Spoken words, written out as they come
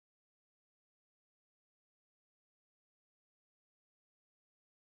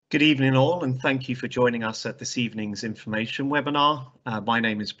Good evening all, and thank you for joining us at this evening's information webinar. My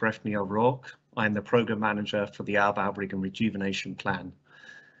name is Breffney O'Rourke. I'm the Programme Manager for the Our Balbriggan Rejuvenation Plan.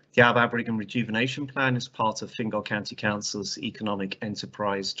 The Our Balbriggan Rejuvenation Plan is part of Fingal County Council's Economic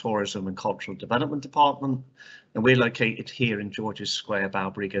Enterprise, Tourism and Cultural Development Department, and we're located here in George's Square,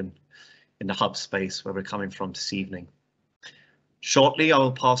 Balbriggan, in the hub space where we're coming from this evening. Shortly, I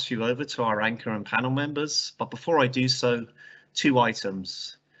will pass you over to our anchor and panel members, but before I do so, two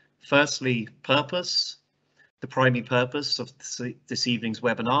items. Firstly, purpose. The primary purpose of this evening's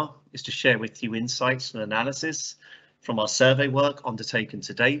webinar is to share with you insights and analysis from our survey work undertaken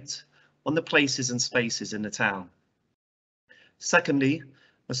to date on the places and spaces in the town. Secondly,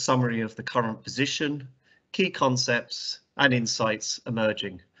 a summary of the current position, key concepts and insights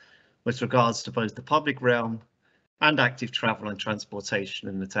emerging with regards to both the public realm and active travel and transportation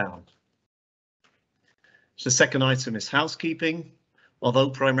in the town. So the second item is housekeeping.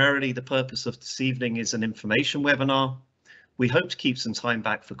 Although primarily the purpose of this evening is an information webinar, we hope to keep some time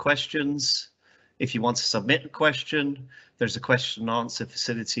back for questions. If you want to submit a question, there's a question and answer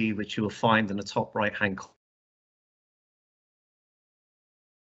facility which you will find in the top right hand corner.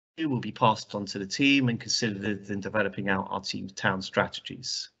 It will be passed on to the team and considered in developing out our town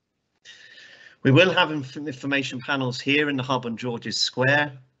strategies. We will have information panels here in the hub on George's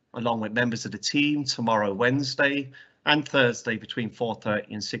Square, along with members of the team tomorrow, Wednesday, and Thursday between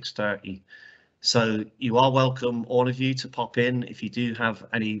 4:30 and 6:30. So you are welcome, all of you, to pop in if you do have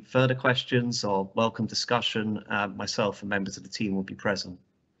any further questions or welcome discussion. Myself and members of the team will be present.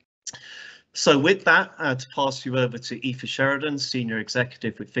 So with that, to pass you over to Aoife Sheridan, Senior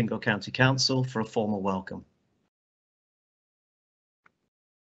Executive with Fingal County Council, for a formal welcome.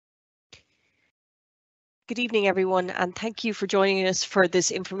 Good evening, everyone, and thank you for joining us for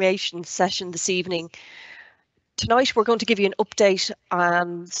this information session this evening. Tonight, we're going to give you an update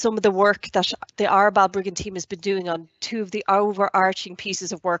on some of the work that the Our Balbriggan team has been doing on two of the overarching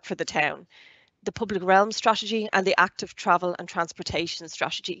pieces of work for the town, the Public Realm Strategy and the Active Travel and Transportation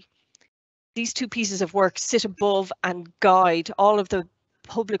Strategy. These two pieces of work sit above and guide all of the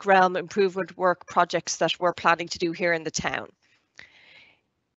public realm improvement work projects that we're planning to do here in the town.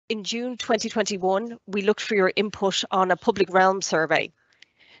 In June 2021, we looked for your input on a public realm survey.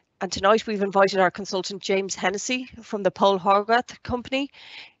 And tonight we've invited our consultant James Hennessy from the Paul Horvath company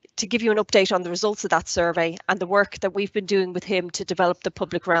to give you an update on the results of that survey and the work that we've been doing with him to develop the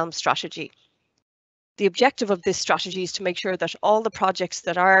public realm strategy. The objective of this strategy is to make sure that all the projects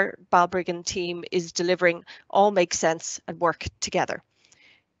that our Balbriggan team is delivering all make sense and work together.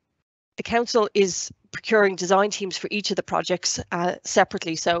 The council is procuring design teams for each of the projects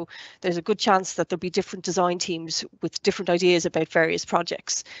separately, so there's a good chance that there'll be different design teams with different ideas about various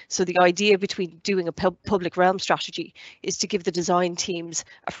projects. So the idea between doing a public realm strategy is to give the design teams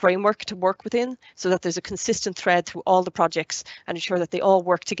a framework to work within so that there's a consistent thread through all the projects and ensure that they all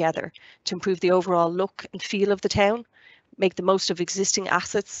work together to improve the overall look and feel of the town, make the most of existing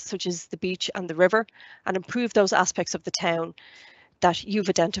assets such as the beach and the river, and improve those aspects of the town that you've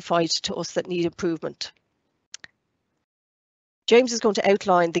identified to us that need improvement. James is going to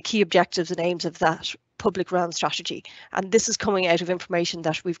outline the key objectives and aims of that public realm strategy, and this is coming out of information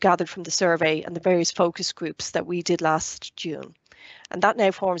that we've gathered from the survey and the various focus groups that we did last June. And that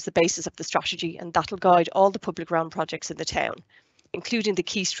now forms the basis of the strategy, and that'll guide all the public realm projects in the town, including the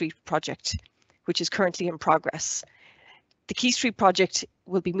Quay Street project, which is currently in progress. The Quay Street project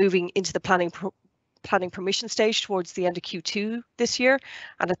will be moving into the planning permission stage towards the end of Q2 this year,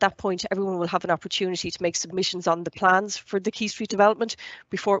 and at that point everyone will have an opportunity to make submissions on the plans for the Quay Street development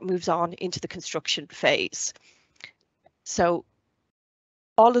before it moves on into the construction phase. So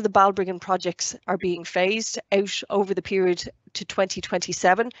all of the Balbriggan projects are being phased out over the period to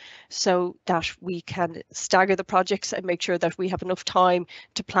 2027 so that we can stagger the projects and make sure that we have enough time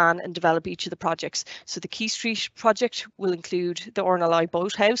to plan and develop each of the projects. So the Quay Street project will include the Ornalai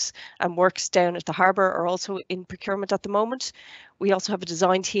Boathouse, and works down at the harbour are also in procurement at the moment. We also have a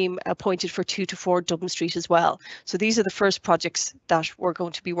design team appointed for 2 to 4 Dublin Street as well. So these are the first projects that we're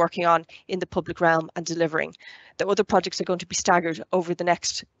going to be working on in the public realm and delivering. The other projects are going to be staggered over the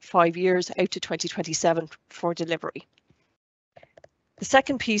next 5 years out to 2027 for delivery. The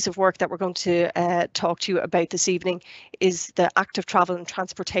second piece of work that we're going to talk to you about this evening is the Active Travel and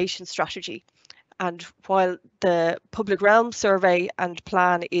Transportation Strategy. And while the Public Realm Survey and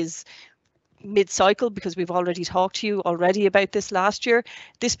Plan is mid-cycle, because we've already talked to you already about this last year,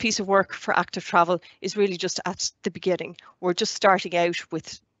 this piece of work for active travel is really just at the beginning. We're just starting out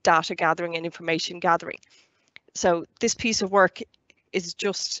with data gathering and information gathering. So this piece of work is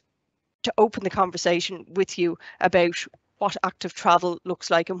just to open the conversation with you about what active travel looks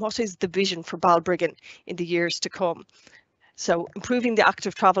like and what is the vision for Balbriggan in the years to come. So improving the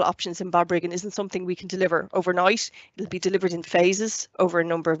active travel options in Balbriggan isn't something we can deliver overnight. It'll be delivered in phases over a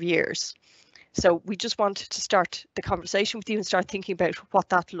number of years. So we just want to start the conversation with you and start thinking about what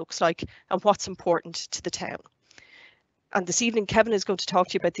that looks like and what's important to the town. And this evening, Kevin is going to talk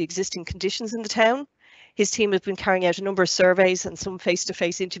to you about the existing conditions in the town. His team has been carrying out a number of surveys and some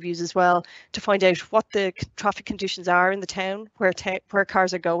face-to-face interviews as well to find out what the traffic conditions are in the town, where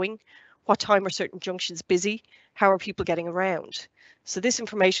cars are going, what time are certain junctions busy, how are people getting around. So this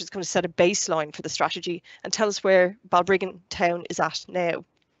information is going to set a baseline for the strategy and tell us where Balbriggan town is at now.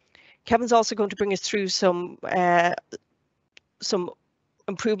 Kevin's also going to bring us through some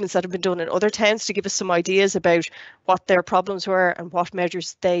improvements that have been done in other towns to give us some ideas about what their problems were and what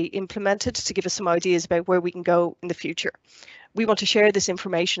measures they implemented to give us some ideas about where we can go in the future. We want to share this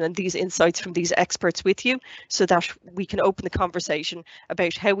information and these insights from these experts with you so that we can open the conversation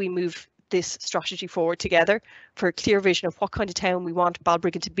about how we move this strategy forward together for a clear vision of what kind of town we want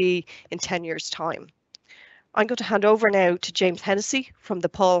Balbriggan to be in 10 years' time. I'm going to hand over now to James Hennessy from the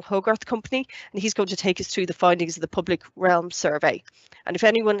Paul Hogarth Company, and he's going to take us through the findings of the Public Realm Survey. And if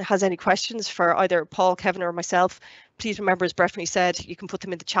anyone has any questions for either Paul, Kevin or myself, please remember, as Breffney said, you can put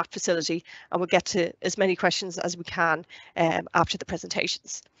them in the chat facility and we'll get to as many questions as we can after the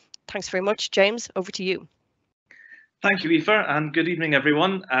presentations. Thanks very much. James, over to you. Thank you, Aoife, and good evening,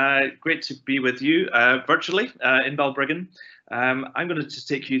 everyone. Great to be with you virtually in Balbriggan. I'm going to just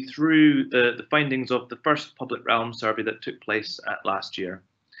take you through the findings of the first Public Realm survey that took place last year.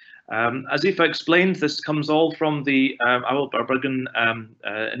 As Aoife explained, this comes all from the Our Balbriggan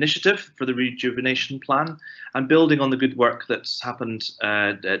initiative for the Rejuvenation Plan and building on the good work that's happened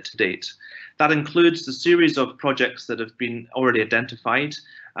to date. That includes the series of projects that have been already identified,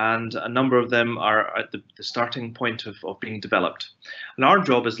 and a number of them are at the starting point of being developed. And our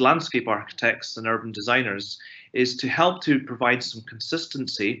job as landscape architects and urban designers is to help to provide some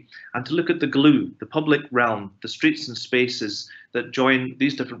consistency and to look at the glue, the public realm, the streets and spaces that join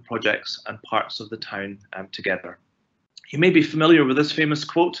these different projects and parts of the town together. You may be familiar with this famous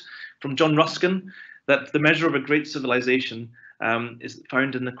quote from John Ruskin, that the measure of a great civilization is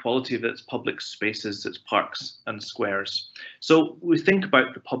found in the quality of its public spaces, its parks and squares. So we think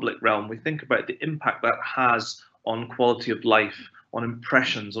about the public realm, we think about the impact that has on quality of life, on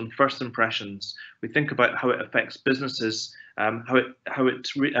impressions, on first impressions. We think about how it affects businesses, how it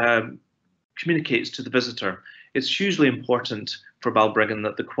communicates to the visitor. It's hugely important for Balbriggan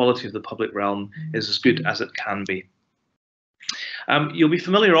that the quality of the public realm is as good as it can be. You'll be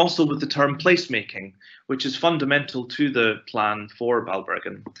familiar also with the term placemaking, which is fundamental to the plan for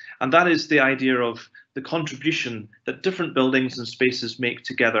Balbriggan, and that is the idea of the contribution that different buildings and spaces make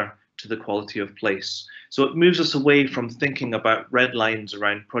together to the quality of place. So it moves us away from thinking about red lines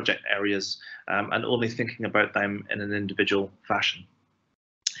around project areas and only thinking about them in an individual fashion.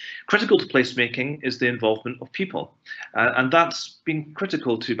 Critical to placemaking is the involvement of people, and that's been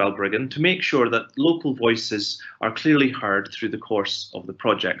critical to Balbriggan to make sure that local voices are clearly heard through the course of the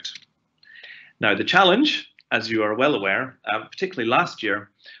project. Now, the challenge, as you are well aware, particularly last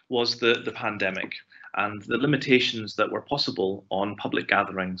year, was the pandemic and the limitations that were possible on public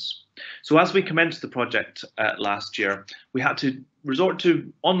gatherings. So as we commenced the project last year, we had to resort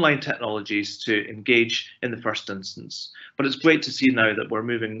to online technologies to engage in the first instance. But it's great to see now that we're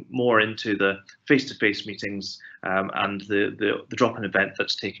moving more into the face-to-face meetings and the drop-in event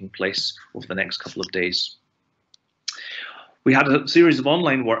that's taking place over the next couple of days. We had a series of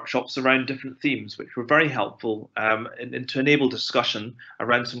online workshops around different themes, which were very helpful to enable discussion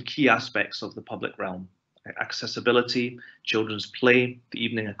around some key aspects of the public realm: accessibility, children's play, the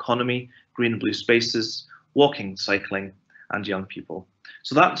evening economy, green and blue spaces, walking, cycling, and young people.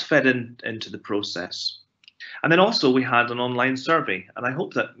 So that's fed into the process. And then also we had an online survey, and I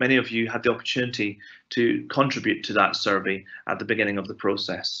hope that many of you had the opportunity to contribute to that survey at the beginning of the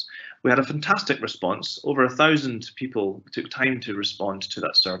process. We had a fantastic response. Over 1,000 people took time to respond to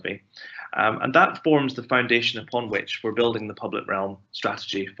that survey, and that forms the foundation upon which we're building the public realm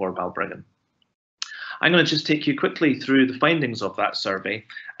strategy for Balbriggan. I'm going to just take you quickly through the findings of that survey,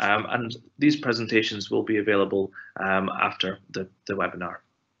 and these presentations will be available after the webinar.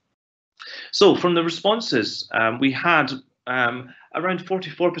 So from the responses, we had around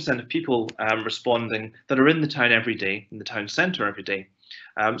 44% of people responding that are in the town every day, in the town centre every day.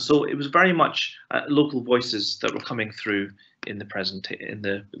 So it was very much local voices that were coming through in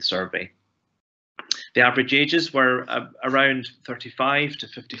the survey. The average ages were around 35 to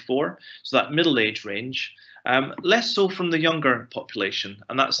 54, so that middle age range. less so from the younger population,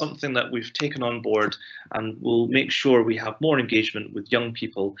 and that's something that we've taken on board, and we'll make sure we have more engagement with young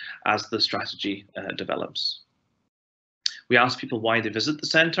people as the strategy develops. We ask people why they visit the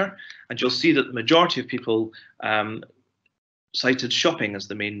centre, and you'll see that the majority of people cited shopping as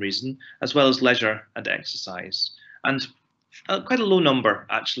the main reason, as well as leisure and exercise, and quite a low number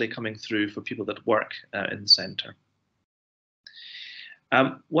actually coming through for people that work in the centre.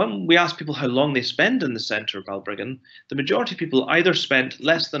 When we ask people how long they spend in the centre of Balbriggan, the majority of people either spent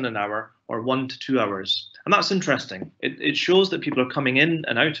less than an hour or 1 to 2 hours. And that's interesting. It shows that people are coming in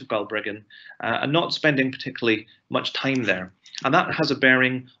and out of Balbriggan and not spending particularly much time there. And that has a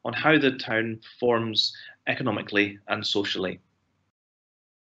bearing on how the town performs economically and socially.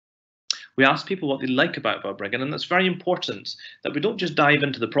 We ask people what they like about Balbriggan, and it's very important that we don't just dive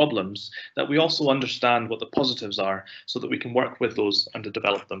into the problems, that we also understand what the positives are so that we can work with those and to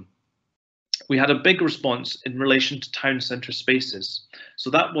develop them. We had a big response in relation to town centre spaces. So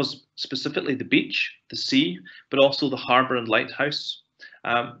that was specifically the beach, the sea, but also the harbour and lighthouse.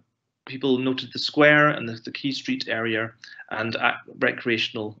 People noted the square and the Quay Street area and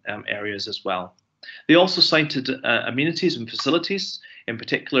recreational areas as well. They also cited amenities and facilities, in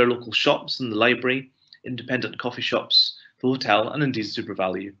particular local shops and the library, independent coffee shops, the hotel, and indeed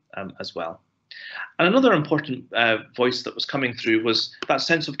SuperValu as well. And another important voice that was coming through was that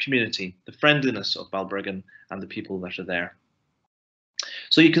sense of community, the friendliness of Balbriggan and the people that are there.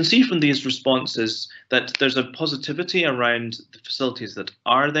 So you can see from these responses that there's a positivity around the facilities that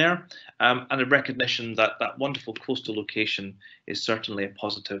are there, and a recognition that that wonderful coastal location is certainly a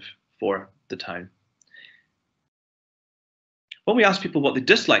positive for the town. When we asked people what they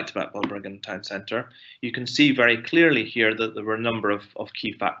disliked about Balbriggan Town Centre, you can see very clearly here that there were a number of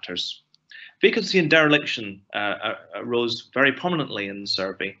key factors. Vacancy and dereliction arose very prominently in the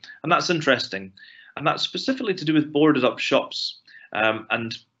survey, and that's interesting. And that's specifically to do with boarded up shops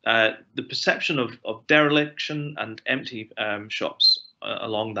and the perception of dereliction and empty shops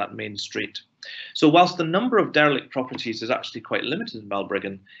along that main street. So whilst the number of derelict properties is actually quite limited in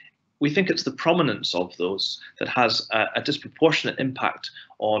Balbriggan, we think it's the prominence of those that has a disproportionate impact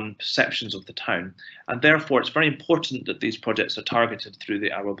on perceptions of the town, and therefore it's very important that these projects are targeted through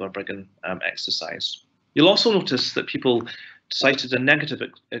the Our Balbriggan exercise. You'll also notice that people cited a negative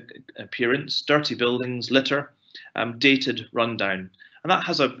appearance, dirty buildings, litter, dated, rundown, and that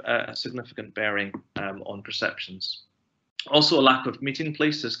has a significant bearing on perceptions. Also a lack of meeting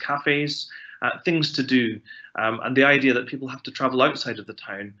places, cafes, things to do, and the idea that people have to travel outside of the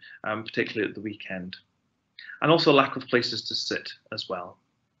town, particularly at the weekend. And also a lack of places to sit as well.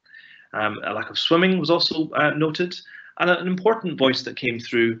 A lack of swimming was also noted, and an important voice that came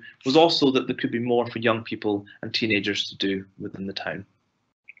through was also that there could be more for young people and teenagers to do within the town.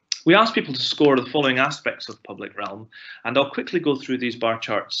 We asked people to score the following aspects of public realm, and I'll quickly go through these bar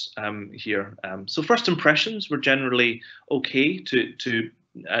charts here. So first impressions were generally okay to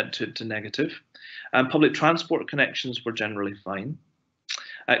negative. Public transport connections were generally fine.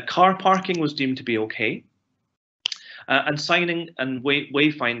 Car parking was deemed to be okay. And signing and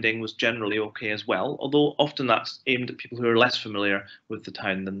wayfinding was generally okay as well, although often that's aimed at people who are less familiar with the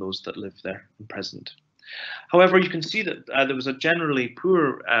town than those that live there and present. However, you can see that there was a generally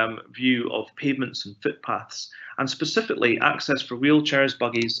poor view of pavements and footpaths, and specifically access for wheelchairs,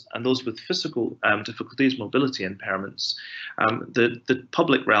 buggies, and those with physical difficulties, mobility impairments. The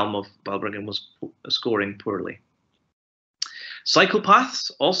public realm of Balbriggan was scoring poorly. Cycle paths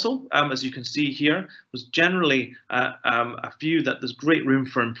also, as you can see here, was generally a view that there's great room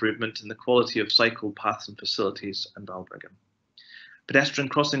for improvement in the quality of cycle paths and facilities in Balbriggan. Pedestrian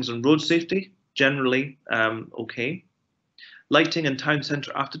crossings and road safety, generally okay. Lighting in town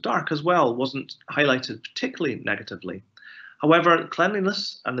centre after dark as well wasn't highlighted particularly negatively. However,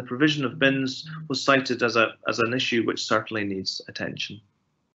 cleanliness and the provision of bins was cited as an issue which certainly needs attention.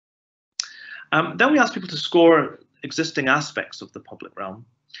 Then we asked people to score existing aspects of the public realm.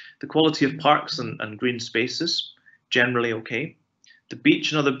 The quality of parks and green spaces, generally okay. The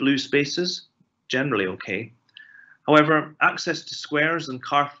beach and other blue spaces, generally okay. However, access to squares and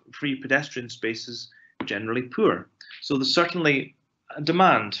car-free pedestrian spaces, generally poor. So there's certainly a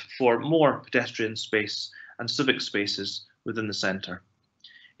demand for more pedestrian space and civic spaces within the centre.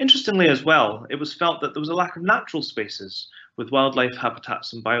 Interestingly as well, it was felt that there was a lack of natural spaces with wildlife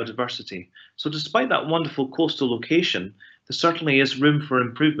habitats and biodiversity. So despite that wonderful coastal location, there certainly is room for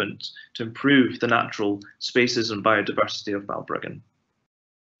improvement to improve the natural spaces and biodiversity of Balbriggan.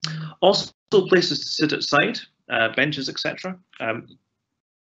 Also places to sit outside, benches, etc.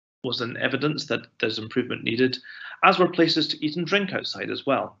 Was an evidence that there's improvement needed, as were places to eat and drink outside as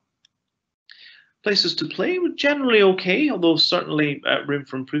well. Places to play were generally okay, although certainly room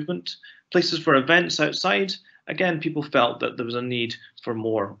for improvement. Places for events outside, again, people felt that there was a need for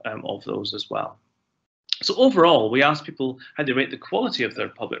more of those as well. So overall, we asked people how they rate the quality of their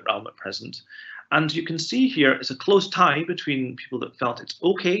public realm at present. And you can see here it's a close tie between people that felt it's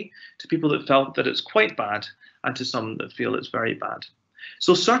okay to people that felt that it's quite bad and to some that feel it's very bad.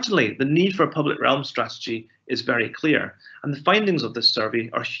 So certainly the need for a public realm strategy is very clear, and the findings of this survey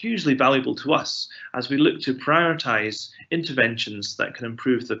are hugely valuable to us as we look to prioritise interventions that can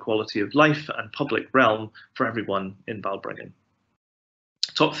improve the quality of life and public realm for everyone in Balbriggan.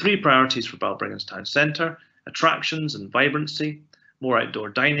 Top 3 priorities for Balbriggan's town centre: attractions and vibrancy, more outdoor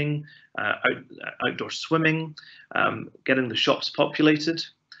dining, outdoor swimming, getting the shops populated,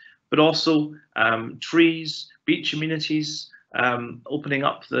 but also trees, beach amenities, opening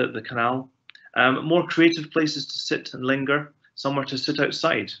up the canal, more creative places to sit and linger, somewhere to sit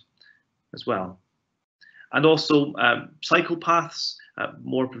outside as well. And also cycle paths,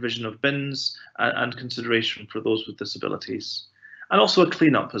 more provision of bins and consideration for those with disabilities. And also a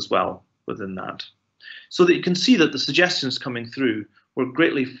clean-up as well within that. So that you can see that the suggestions coming through were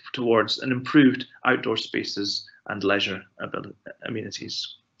greatly towards an improved outdoor spaces and leisure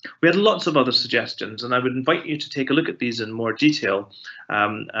amenities. We had lots of other suggestions, and I would invite you to take a look at these in more detail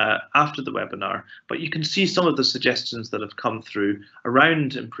after the webinar, but you can see some of the suggestions that have come through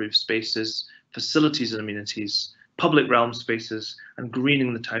around improved spaces, facilities and amenities, public realm spaces, and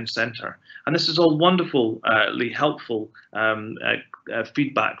greening the town centre. And this is all wonderfully helpful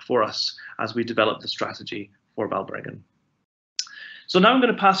feedback for us as we develop the strategy for Balbriggan. So now I'm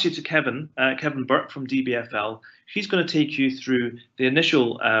going to pass you to Kevin Burke from DBFL. He's going to take you through the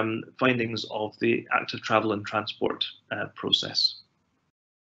initial findings of the active travel and transport process.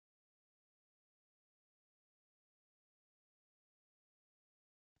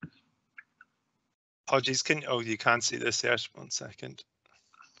 Apologies, you can't see this yet, 1 second.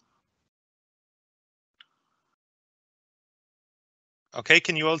 Okay,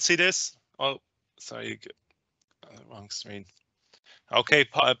 can you all see this? Oh, sorry, wrong screen. Okay,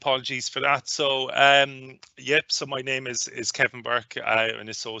 apologies for that. So, yep. So my name is Kevin Burke. I'm an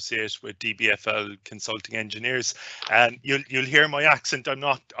associate with DBFL Consulting Engineers, and you'll hear my accent. I'm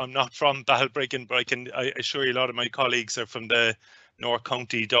not from Balbriggan, but I assure you a lot of my colleagues are from the North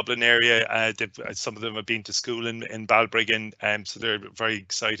County, Dublin area. Some of them have been to school in Balbriggan, so they're very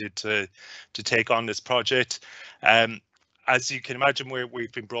excited to take on this project. As you can imagine,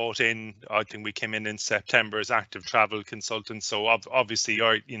 we've been brought in. I think we came in September as active travel consultants. So obviously,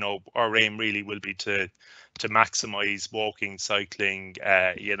 our aim really will be to maximise walking, cycling,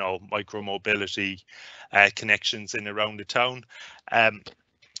 micro mobility connections in around the town.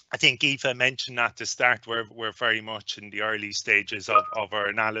 I think Aoife mentioned at the start, we're very much in the early stages of our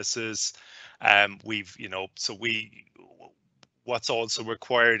analysis. What's also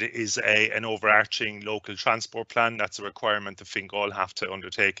required is an overarching local transport plan. That's a requirement the Fingal have to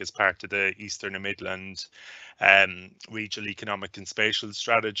undertake as part of the Eastern and Midland Regional Economic and Spatial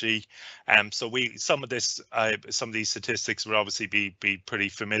Strategy. So some of these statistics will obviously be pretty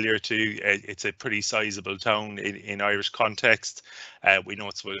familiar to. It's a pretty sizable town in Irish context. We know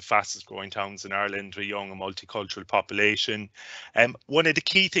it's one of the fastest growing towns in Ireland, a young and multicultural population. One of the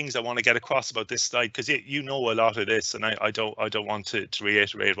key things I want to get across about this slide, because you know a lot of this, and I don't want to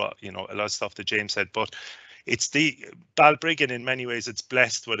reiterate what a lot of stuff that James said, but it's the Balbriggan in many ways. It's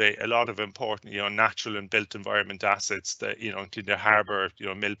blessed with a lot of important, natural and built environment assets that, include the harbour,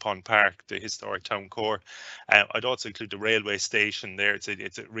 Mill Pond Park, the historic town core. I'd also include the railway station there.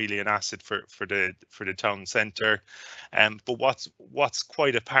 It's really an asset for the town centre. But what's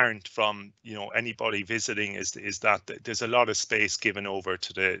quite apparent from anybody visiting is that there's a lot of space given over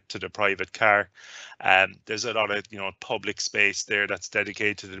to the private car. There's a lot of public space there that's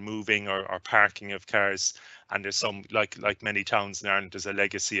dedicated to moving or parking of cars. And there's some, like many towns in Ireland, there's a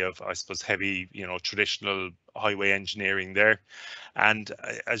legacy of, I suppose, heavy, traditional highway engineering there. And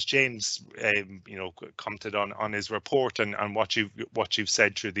as James, commented on his report and what you've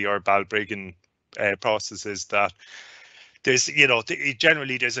said through the Our Balbriggan process is that there's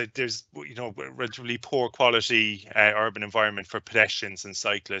generally there's relatively poor quality urban environment for pedestrians and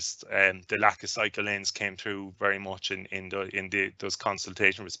cyclists, and the lack of cycle lanes came through very much in those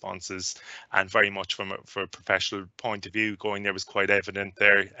consultation responses, and very much from a professional point of view, going there was quite evident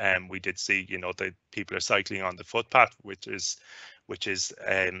there. We did see that people are cycling on the footpath, which is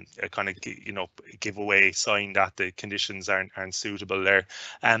a kind of giveaway sign that the conditions aren't suitable there.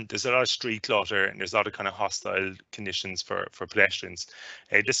 And there's a lot of street clutter, and there's a lot of kind of hostile conditions for pedestrians.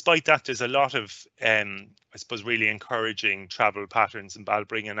 Despite that, there's a lot of I suppose really encouraging travel patterns in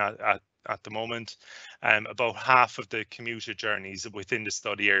Balbriggan at the moment. About half of the commuter journeys within the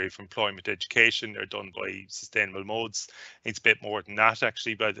study area for employment education are done by sustainable modes. It's a bit more than that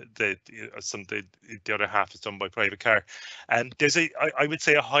actually, but the other half is done by private car. And there's I would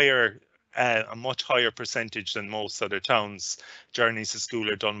say a much higher percentage than most other towns. Journeys to school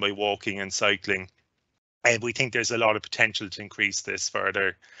are done by walking and cycling. And we think there's a lot of potential to increase this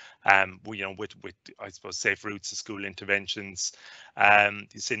further, with I suppose safe routes to school interventions.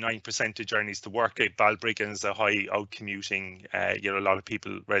 You say 9% of journeys to work at Balbriggan is a high out commuting. A lot of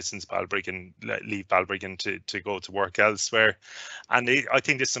people, residents of Balbriggan, leave Balbriggan to go to work elsewhere. And I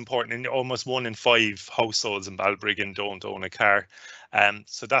think this is important. And almost 1 in 5 households in Balbriggan don't own a car.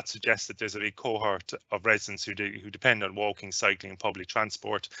 So that suggests that there's a big cohort of residents who depend on walking, cycling, and public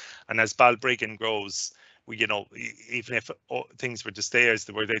transport. And as Balbriggan grows, even if things were to stay as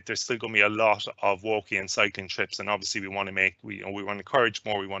they were, there's still going to be a lot of walking and cycling trips, and obviously we want to encourage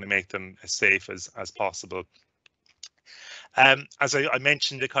more. We want to make them as safe as possible. As I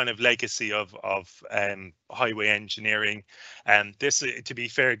mentioned, the kind of legacy of highway engineering, and this, to be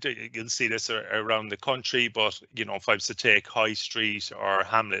fair, you'll see this around the country, but if I was to take High Street or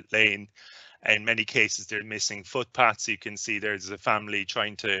Hamlet Lane, in many cases they're missing footpaths. You can see there's a family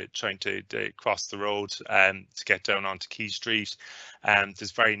trying to cross the road to get down onto Quay Street.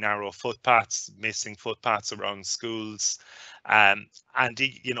 There's very narrow footpaths, missing footpaths around schools. And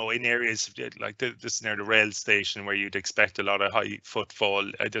in areas like this near the rail station where you'd expect a lot of high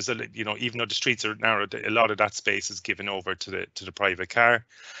footfall, there's even though the streets are narrow, a lot of that space is given over to the private car.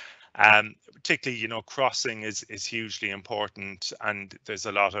 Particularly, crossing is hugely important, and there's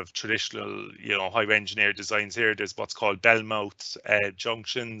a lot of traditional, highway engineer designs here. There's what's called bellmouth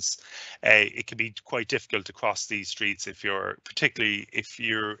junctions. It can be quite difficult to cross these streets particularly if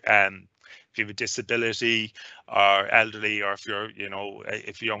you have a disability or elderly, or if you're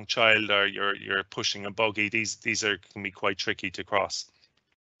a young child or you're pushing a buggy. These can be quite tricky to cross.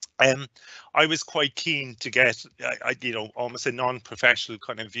 I was quite keen to get, almost a non-professional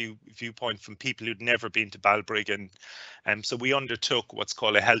kind of viewpoint from people who'd never been to Balbriggan. So we undertook what's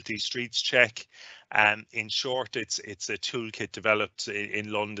called a healthy streets check. In short, it's a toolkit developed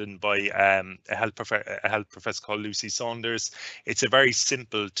in London by a health professor called Lucy Saunders. It's a very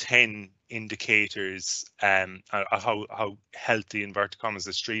simple 10 indicators how healthy, inverted commas,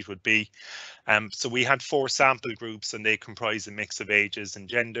 the street would be. So we had 4 sample groups, and they comprise a mix of ages and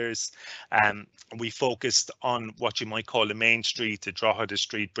genders. We focused on what you might call the main street, the Drogheda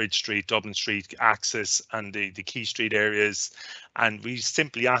Street, Bridge Street, Dublin Street axis, and the Quay Street areas. And we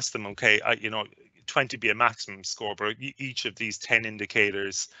simply asked them, okay, 20 be a maximum score, but each of these 10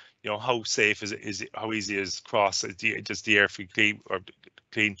 indicators, how safe is it? How easy is cross? Does the air feel clean?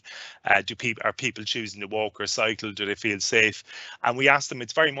 Are people choosing to walk or cycle? Do they feel safe? And we asked them,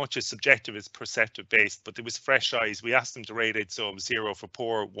 it's very much as subjective as perceptive based, but there was fresh eyes. We asked them to rate it, so 0 for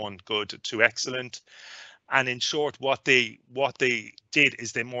poor, 1 good, 2 excellent. And in short, what they did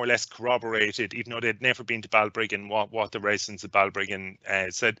is they more or less corroborated, even though they'd never been to Balbriggan, what the residents of Balbriggan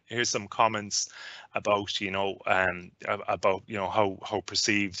said. Here's some comments about how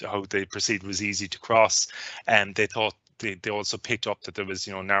they perceived was easy to cross, and they thought. They also picked up that there was,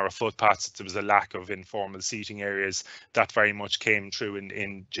 narrow footpaths, that there was a lack of informal seating areas. That very much came true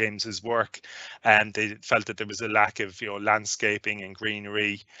in James's work. And they felt that there was a lack of, landscaping and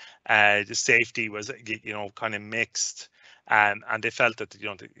greenery. The safety was, kind of mixed. And they felt that,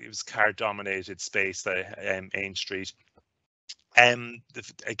 it was car-dominated space, Ain Street.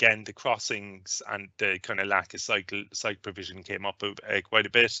 Again, the crossings and the kind of lack of cycle provision came up quite a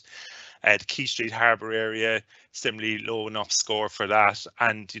bit. The Quay Street Harbour area, similarly low enough score for that,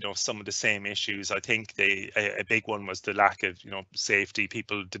 and some of the same issues. I think a big one was the lack of safety.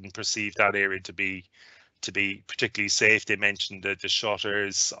 People didn't perceive that area to be particularly safe. They mentioned the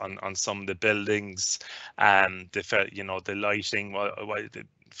shutters on some of the buildings, they felt the lighting. The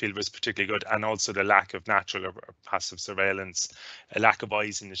field was particularly good, and also the lack of natural or passive surveillance, a lack of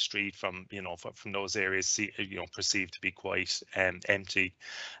eyes in the street from from those areas perceived to be quite empty.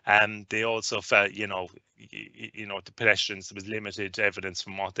 They also felt the pedestrians, there was limited evidence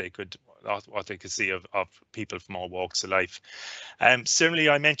from what they could see of people from all walks of life. Similarly,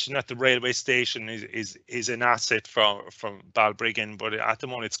 I mentioned that the railway station is an asset from Balbriggan, but at the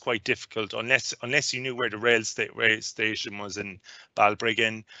moment it's quite difficult unless you knew where the rail station was in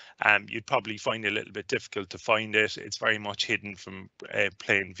Balbriggan. You'd probably find it a little bit difficult to find it. It's very much hidden from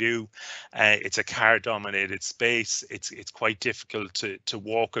plain view. It's a car-dominated space. It's quite difficult to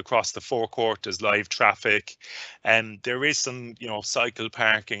walk across the forecourt. There's live traffic, and there is some cycle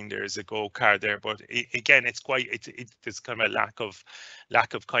parking. There's a go-kart there, but again, there's kind of a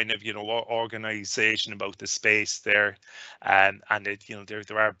lack of kind of, organisation about the space there, and it,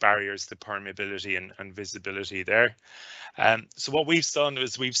 there are barriers to permeability and visibility there. So what we've done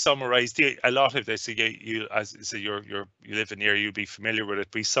is we've summarised a lot of this. You live in here, you'll be familiar with it.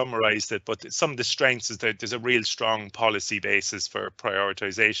 We summarised it, but some of the strengths is that there's a real strong policy basis for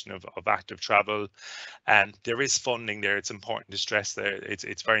prioritisation of active travel, and there is funding there. It's important to stress there.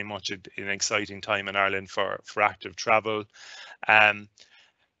 It's very much an exciting time in Ireland for active travel.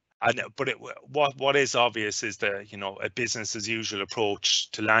 But what is obvious is that a business as usual approach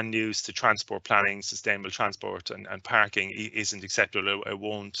to land use, to transport planning, sustainable transport and parking isn't acceptable.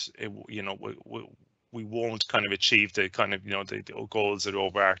 We won't kind of achieve the kind of the goals that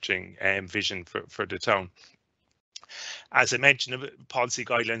overarching vision for the town. As I mentioned, policy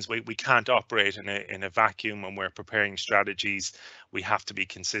guidelines, we can't operate in a vacuum when we're preparing strategies. We have to be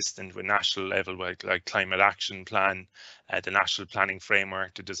consistent with national level, like climate action plan, the national planning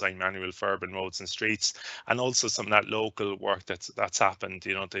framework, the design manual for urban roads and streets, and also some of that local work that's happened.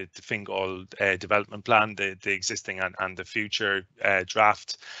 The Fingal development plan, the existing and the future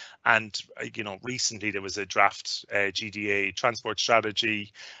draft. And recently there was a draft GDA transport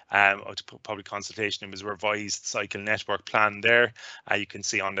strategy, public consultation. It was a revised cycle network plan there. You can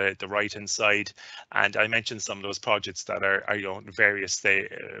see on the right hand side, and I mentioned some of those projects that are various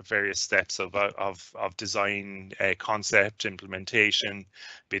steps of design, concept, implementation,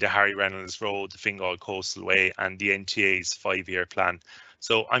 be the Harry Reynolds Road, the Fingal Coastal Way, and the NTA's 5-year plan.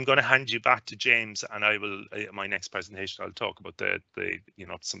 So I'm going to hand you back to James, and I will, my next presentation, I'll talk about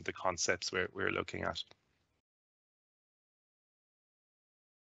some of the concepts we're looking at.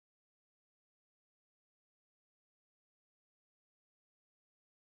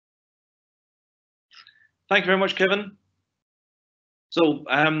 Thank you very much, Kevin. So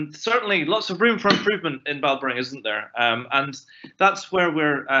certainly lots of room for improvement in Balbriggan, isn't there? And that's where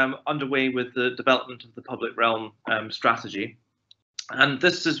we're underway with the development of the public realm strategy. And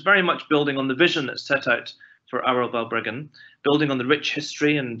this is very much building on the vision that's set out for Our Balbriggan, building on the rich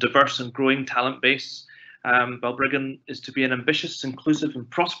history and diverse and growing talent base. Balbriggan is to be an ambitious, inclusive and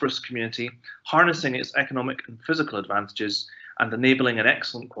prosperous community, harnessing its economic and physical advantages and enabling an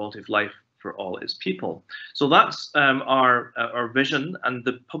excellent quality of life for all its people. So that's our vision, and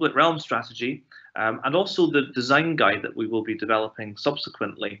the public realm strategy and also the design guide that we will be developing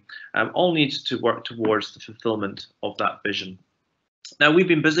subsequently all needs to work towards the fulfilment of that vision. Now, we've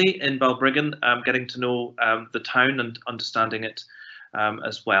been busy in Balbriggan getting to know the town and understanding it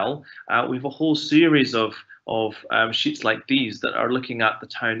as well. We have a whole series of sheets like these that are looking at the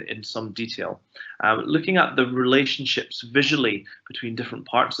town in some detail, looking at the relationships visually between different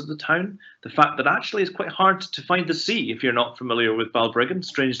parts of the town, the fact that actually it's quite hard to find the sea if you're not familiar with Balbriggan,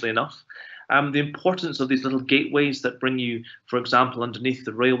 strangely enough. The importance of these little gateways that bring you, for example, underneath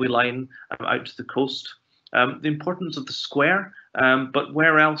the railway line out to the coast. The importance of the square, but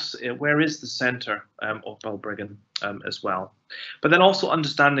where is the centre of Balbriggan as well? But then also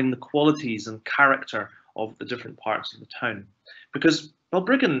understanding the qualities and character of the different parts of the town, because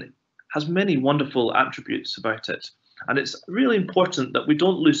Balbriggan has many wonderful attributes about it, and it's really important that we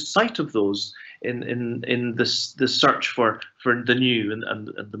don't lose sight of those in this search for the new and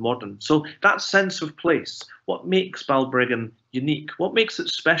the modern. So that sense of place, what makes Balbriggan unique, what makes it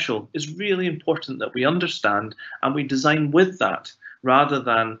special, is really important that we understand and we design with that, rather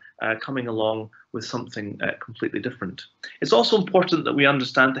than coming along with something completely different. It's also important that we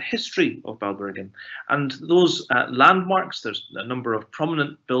understand the history of Balbriggan and those landmarks. There's a number of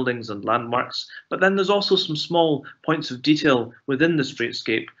prominent buildings and landmarks, but then there's also some small points of detail within the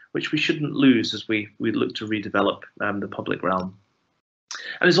streetscape which we shouldn't lose as we look to redevelop the public realm.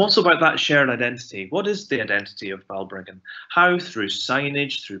 And it's also about that shared identity. What is the identity of Balbriggan? How, through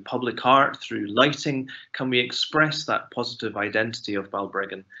signage, through public art, through lighting, can we express that positive identity of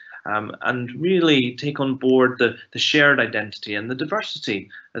Balbriggan and really take on board the shared identity and the diversity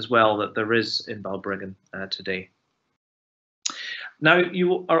as well that there is in Balbriggan today? Now,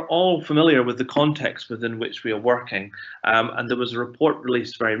 you are all familiar with the context within which we are working, and there was a report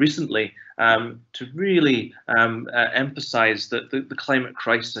released very recently to really emphasise the climate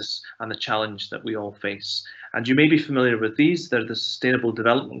crisis and the challenge that we all face. And you may be familiar with these. They're the Sustainable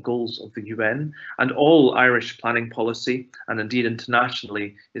Development Goals of the UN, and all Irish planning policy, and indeed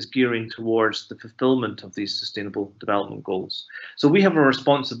internationally, is gearing towards the fulfilment of these Sustainable Development Goals. So we have a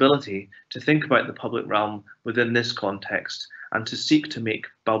responsibility to think about the public realm within this context, and to seek to make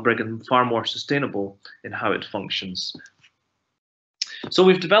Balbriggan far more sustainable in how it functions. So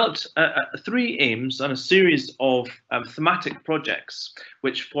we've developed 3 aims and a series of thematic projects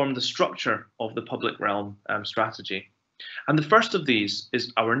which form the structure of the public realm strategy. And the first of these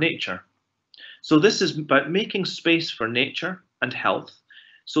is our nature. So this is about making space for nature and health,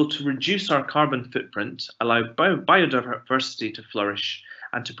 so to reduce our carbon footprint, allow biodiversity to flourish,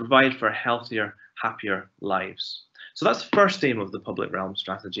 and to provide for healthier, happier lives. So that's the first aim of the Public Realm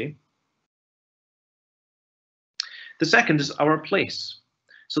Strategy. The second is our place.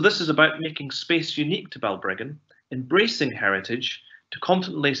 So this is about making space unique to Balbriggan, embracing heritage, to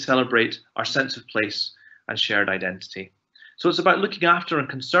confidently celebrate our sense of place and shared identity. So it's about looking after and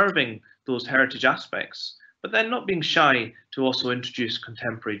conserving those heritage aspects, but then not being shy to also introduce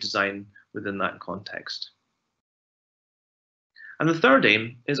contemporary design within that context. And the third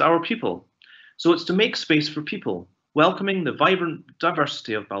aim is our people. So it's to make space for people, welcoming the vibrant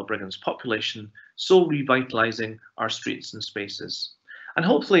diversity of Balbriggan's population, so revitalising our streets and spaces. And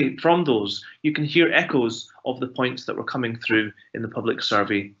hopefully from those, you can hear echoes of the points that were coming through in the public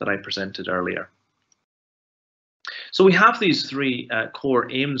survey that I presented earlier. So we have these three core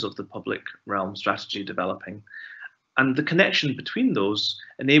aims of the Public Realm Strategy developing, and the connection between those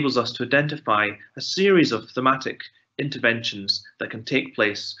enables us to identify a series of thematic interventions that can take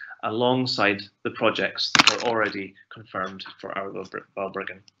place alongside the projects that are already confirmed for Our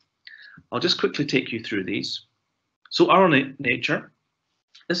Balbriggan. I'll just quickly take you through these. So Our Nature,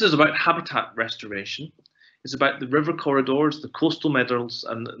 this is about habitat restoration. It's about the river corridors, the coastal meadows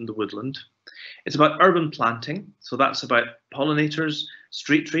and the woodland. It's about urban planting, so that's about pollinators,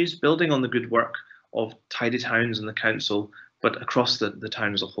 street trees, building on the good work of tidy towns and the council, but across the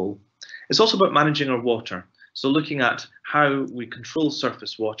town as a whole. It's also about managing our water, so looking at how we control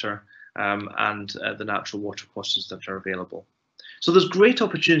surface water and the natural water courses that are available. So there's great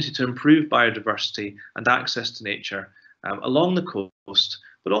opportunity to improve biodiversity and access to nature along the coast,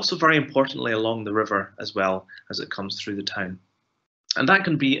 but also very importantly along the river as well as it comes through the town. And that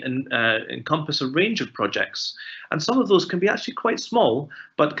can be encompass a range of projects, and some of those can be actually quite small,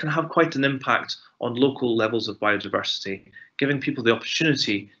 but can have quite an impact on local levels of biodiversity, giving people the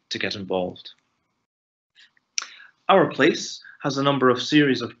opportunity to get involved. Our Place has a number of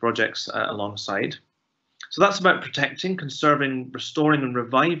series of projects alongside. So that's about protecting, conserving, restoring and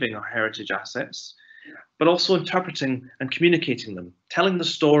reviving our heritage assets, but also interpreting and communicating them, telling the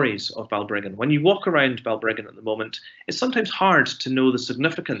stories of Balbriggan. When you walk around Balbriggan at the moment, it's sometimes hard to know the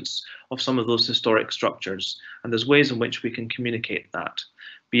significance of some of those historic structures, and there's ways in which we can communicate that,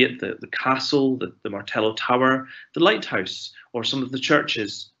 be it the castle, the Martello Tower, the lighthouse, or some of the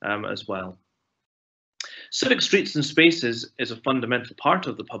churches as well. Civic streets and spaces is a fundamental part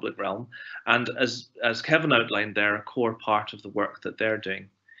of the public realm, and as Kevin outlined there, a core part of the work that they're doing.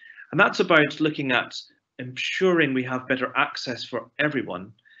 And that's about looking at ensuring we have better access for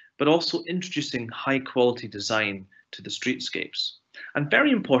everyone, but also introducing high quality design to the streetscapes. And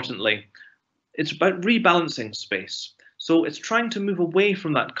very importantly, it's about rebalancing space. So it's trying to move away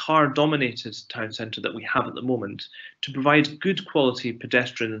from that car dominated town centre that we have at the moment to provide good quality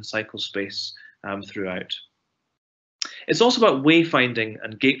pedestrian and cycle space throughout. It's also about wayfinding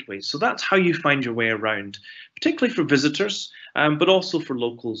and gateways. So that's how you find your way around, particularly for visitors, but also for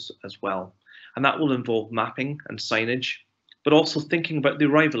locals as well. And that will involve mapping and signage, but also thinking about the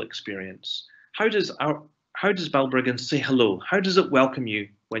arrival experience. How does Balbriggan say hello? How does it welcome you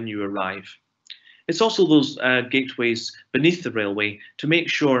when you arrive? It's also those gateways beneath the railway to make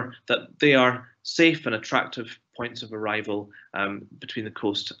sure that they are safe and attractive points of arrival between the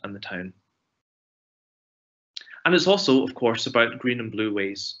coast and the town. And it's also, of course, about green and blue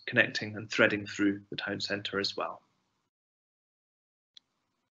ways connecting and threading through the town centre as well.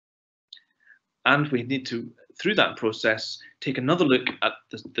 And we need to, through that process, take another look at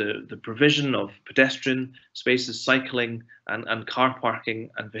the provision of pedestrian spaces, cycling and car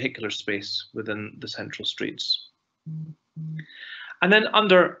parking and vehicular space within the central streets. And then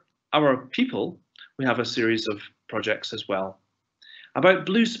under our people, we have a series of projects as well about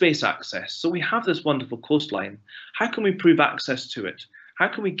blue space access. So we have this wonderful coastline. How can we improve access to it? How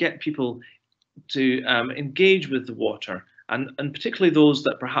can we get people to engage with the water, and particularly those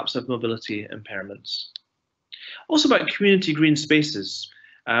that perhaps have mobility impairments? Also about community green spaces.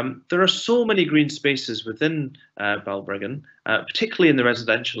 There are so many green spaces within Balbriggan, particularly in the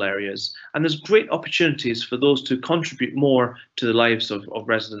residential areas, and there's great opportunities for those to contribute more to the lives of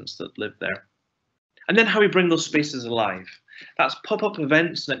residents that live there. And then how we bring those spaces alive. That's pop-up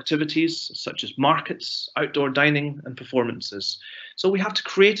events and activities such as markets, outdoor dining and performances. So we have to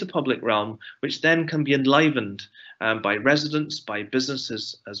create a public realm which then can be enlivened by residents, by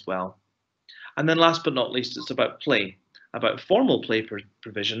businesses as well. And then last but not least, it's about play, about formal play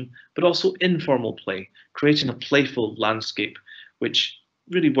provision, but also informal play, creating a playful landscape which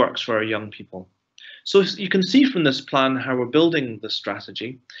really works for our young people. So you can see from this plan how we're building the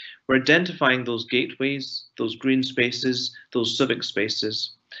strategy. We're identifying those gateways, those green spaces, those civic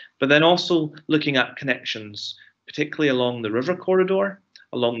spaces, but then also looking at connections, particularly along the river corridor,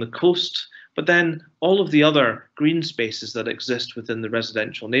 along the coast, but then all of the other green spaces that exist within the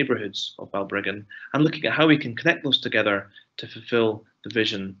residential neighbourhoods of Balbriggan, and looking at how we can connect those together to fulfil the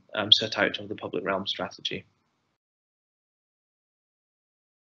vision set out of the Public Realm Strategy.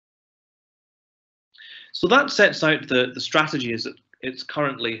 So that sets out the strategy as it's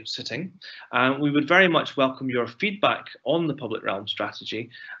currently sitting. We would very much welcome your feedback on the Public Realm Strategy,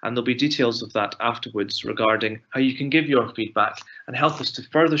 and there'll be details of that afterwards regarding how you can give your feedback and help us to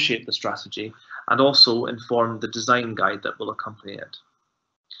further shape the strategy and also inform the design guide that will accompany it.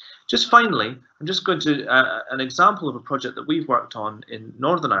 Just finally, I'm just going to an example of a project that we've worked on in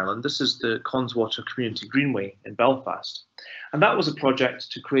Northern Ireland. This is the Conswater Community Greenway in Belfast, and that was a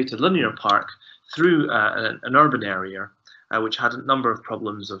project to create a linear park through an urban area which had a number of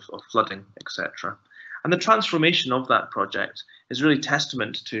problems of flooding, etc. And the transformation of that project is really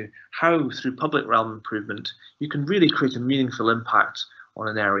testament to how, through public realm improvement, you can really create a meaningful impact on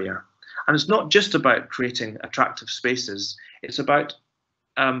an area. And it's not just about creating attractive spaces, it's about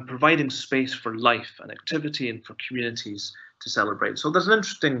providing space for life and activity and for communities to celebrate. So there's an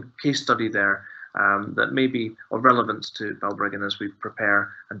interesting case study there that may be of relevance to Balbriggan as we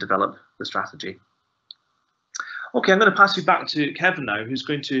prepare and develop the strategy. Okay, I'm going to pass you back to Kevin now, who's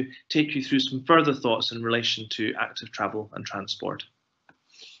going to take you through some further thoughts in relation to active travel and transport.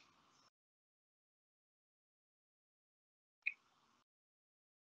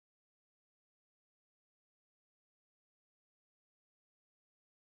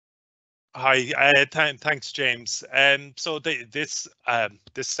 Hi, thanks, James. So this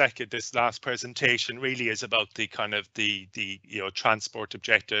last presentation really is about the kind of the transport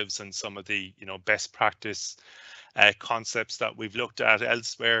objectives and some of the best practice concepts that we've looked at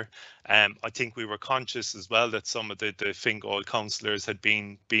elsewhere. I think we were conscious as well that some of the Fingal councillors had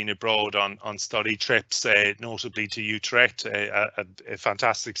been abroad on study trips, notably to Utrecht, a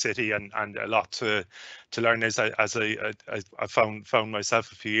fantastic city and a lot to learn as I found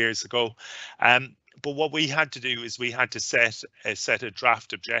myself a few years ago. But what we had to do is we had to set a set of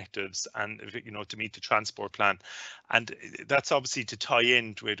draft objectives and to meet the transport plan, and that's obviously to tie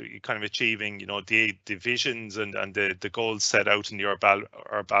in with kind of achieving the visions and the goals set out in the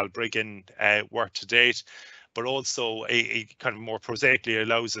Our Balbriggan work to date. But also it kind of more prosaically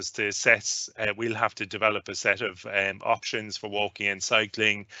allows us to assess, we'll have to develop a set of options for walking and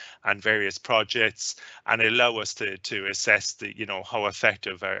cycling and various projects, and allow us to assess the how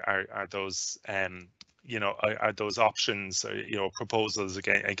effective are those are those options or proposals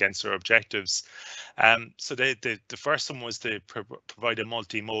against our objectives. So the first one was to provide a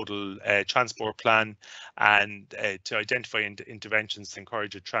multimodal transport plan and to identify interventions to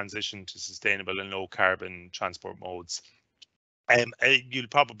encourage a transition to sustainable and low carbon transport modes. You'll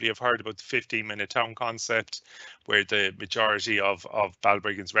probably have heard about the 15-minute town concept, where the majority of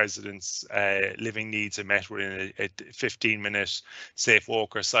Balbriggan's residents' living needs are met within a 15-minute safe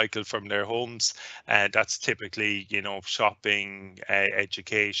walk or cycle from their homes. That's typically, shopping,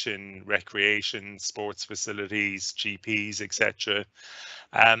 education, recreation, sports facilities, GPs, etc.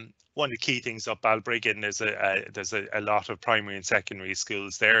 One of the key things of Balbriggan is there's a lot of primary and secondary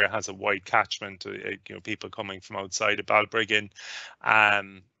schools there. It has a wide catchment, people coming from outside of Balbriggan.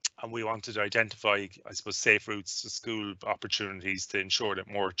 And we wanted to identify, I suppose, safe routes to school opportunities to ensure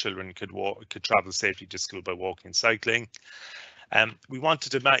that more children could travel safely to school by walking and cycling. We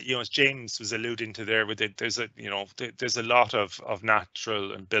wanted to, as James was alluding to there, with it, there's a lot of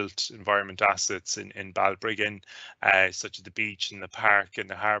natural and built environment assets in Balbriggan, such as the beach and the park and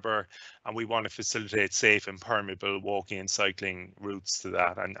the harbour, and we want to facilitate safe and permeable walking and cycling routes to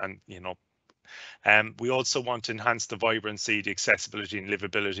that. We also want to enhance the vibrancy, the accessibility and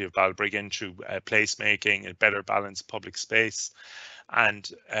livability of Balbriggan through placemaking and better balanced public space. And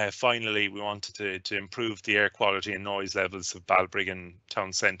finally, we wanted to improve the air quality and noise levels of Balbriggan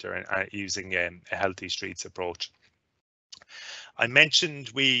town centre using a healthy streets approach. I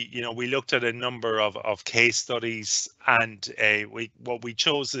mentioned we looked at a number of case studies, and we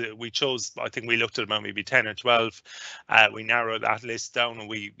chose I think we looked at about maybe 10 or 12. We narrowed that list down, and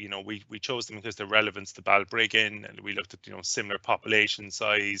we chose them because they're relevant to Balbriggan, and we looked at similar population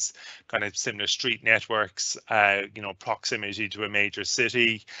size, kind of similar street networks, proximity to a major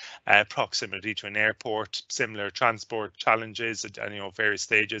city, proximity to an airport, similar transport challenges at various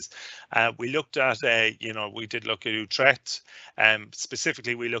stages. We looked at we did look at Utrecht.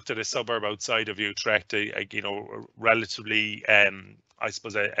 Specifically, we looked at a suburb outside of Utrecht, relatively I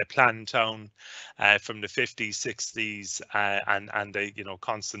suppose, a planned town from the 50s, 60s, and the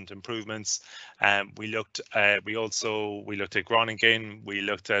constant improvements. We looked at Groningen, we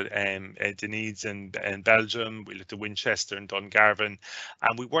looked at the needs in Belgium, we looked at Winchester and Dungarvan,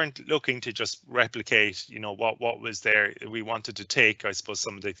 and we weren't looking to just replicate what was there. We wanted to take, I suppose,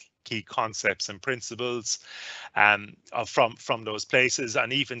 some of the key concepts and principles from those places,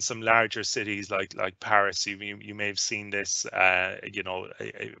 and even some larger cities like Paris. You may have seen this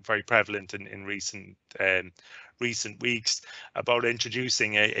very prevalent in recent weeks, about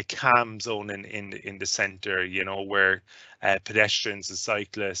introducing a calm zone in the centre, where pedestrians and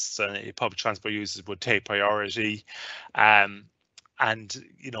cyclists and public transport users would take priority. And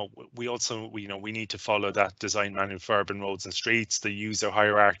we also we need to follow that design manual for urban roads and streets, the user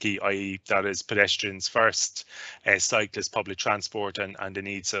hierarchy, i.e. that is pedestrians first, cyclists, public transport, and the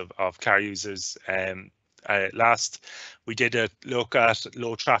needs of car users last. We did a look at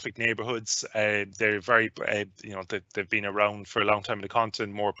low traffic neighbourhoods. They're very, they've been around for a long time in the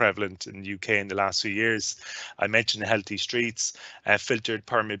continent, more prevalent in the UK in the last few years. I mentioned healthy streets, filtered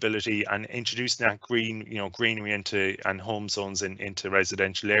permeability, and introducing that greenery and home zones into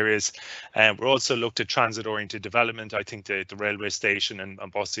residential areas. We're also looked at transit-oriented development. I think the railway station and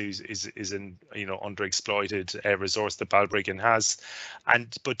buses is an underexploited resource that Balbriggan has.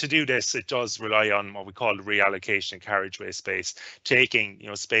 But to do this, it does rely on what we call reallocation of carriageway space, taking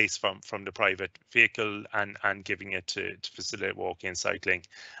space from the private vehicle and giving it to facilitate walking and cycling,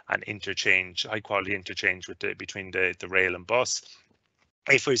 and interchange, high quality interchange between the rail and bus.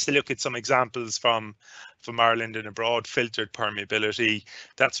 If we still look at some examples from Ireland and abroad, filtered permeability,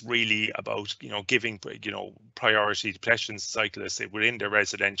 that's really about giving priority to pedestrians and cyclists within their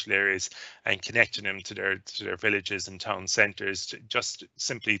residential areas and connecting them to their villages and town centres, just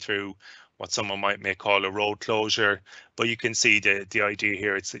simply through what someone may call a road closure. But you can see the idea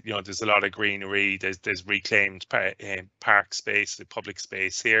here. It's there's a lot of greenery. There's reclaimed park space, the public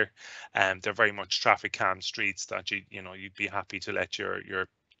space here, and they're very much traffic calm streets that you'd be happy to let your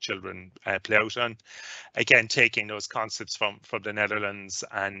children play out on. Again, taking those concepts from the Netherlands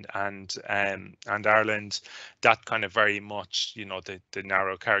and Ireland, that kind of very much the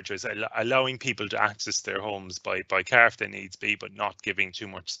narrow carriageways, allowing people to access their homes by car if they needs be, but not giving too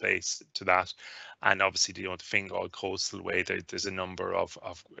much space to that. And obviously the Fingal coastal way, there's a number of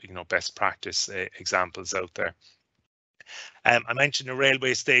best practice examples out there. I mentioned a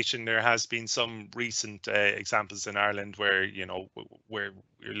railway station. There has been some recent examples in Ireland where where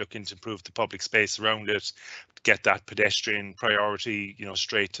you're looking to improve the public space around it, get that pedestrian priority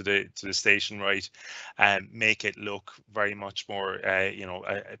straight to the station, right, and make it look very much more a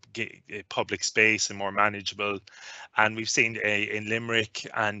public space and more manageable. And we've seen in Limerick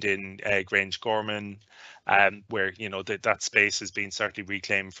and in Grangegorman where that space has been certainly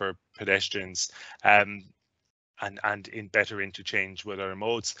reclaimed for pedestrians. And in better interchange with other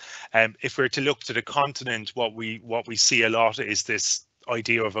modes. If we're to look to the continent, what we see a lot is this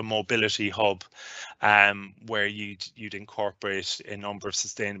idea of a mobility hub, where you'd incorporate a number of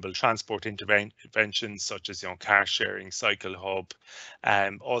sustainable transport interventions such as car sharing, cycle hub,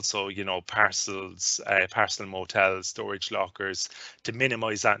 also parcel motels, storage lockers, to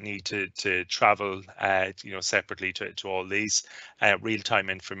minimize that need to travel separately to all these,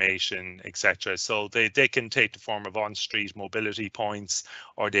 real-time information, etc. So they can take the form of on-street mobility points,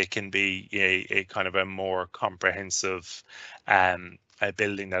 or they can be a kind of a more comprehensive a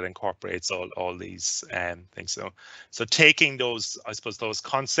building that incorporates all these things. So taking those, I suppose, those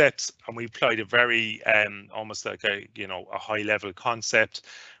concepts, and we applied a very almost like a high level concept.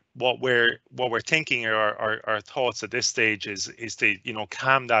 What we're thinking, our thoughts at this stage is to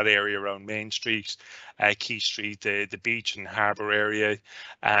calm that area around Main Street, Quay Street, the beach and harbour area.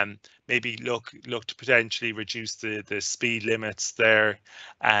 Maybe look to potentially reduce the speed limits there.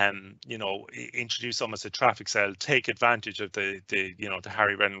 Introduce almost a traffic cell, take advantage of the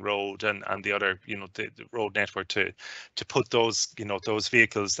Harry Wrenn Road and the other the road network to put those those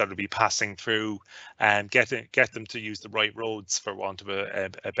vehicles that will be passing through and get them to use the right roads, for want of a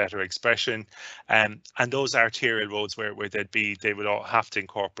better expression. And those arterial roads where they would all have to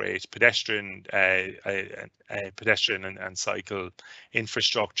incorporate pedestrian and cycle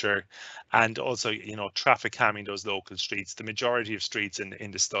infrastructure, and also traffic calming those local streets. The majority of streets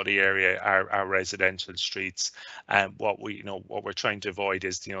in the study area are residential streets, and what we're trying to avoid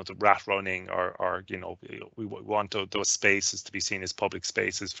is the rat running, or we want those spaces to be seen as public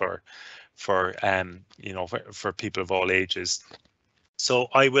spaces for people of all ages. So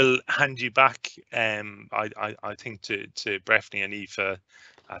I will hand you back, I think, to Breffney and Aoife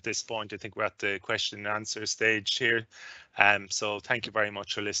at this point. I think we're at the question and answer stage here. So thank you very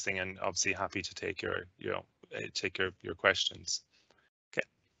much for listening, and obviously happy to take your questions. Okay.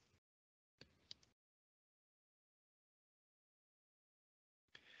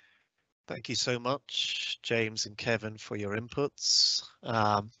 Thank you so much, James and Kevin, for your inputs.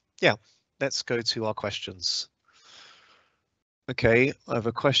 Yeah, let's go to our questions. Okay, I have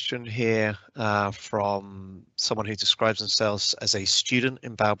a question here from someone who describes themselves as a student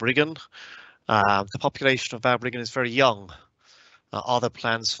in Balbriggan. The population of Balbriggan is very young. Are there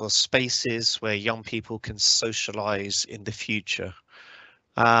plans for spaces where young people can socialise in the future?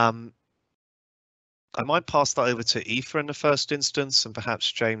 I might pass that over to Aoife in the first instance, and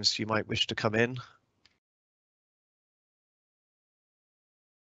perhaps James, you might wish to come in.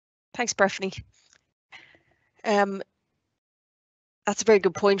 Thanks, Breffney. That's a very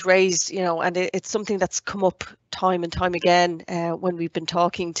good point raised, you know, and it's something that's come up time and time again when we've been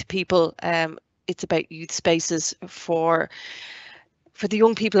talking to people. It's about youth spaces for the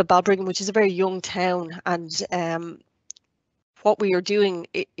young people of Balbriggan, which is a very young town, and what we are doing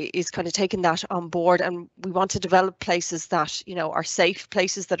is kind of taking that on board, and we want to develop places that, you know, are safe,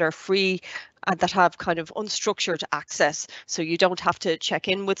 places that are free and that have kind of unstructured access, so you don't have to check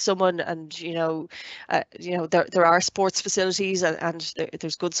in with someone. And you know, there are sports facilities, and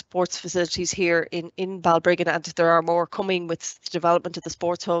there's good sports facilities here in Balbriggan, and there are more coming with the development of the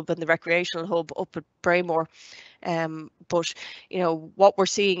sports hub and the recreational hub up at Braemore. But you know, what we're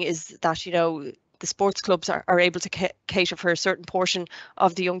seeing is that, you know, the sports clubs are able to cater for a certain portion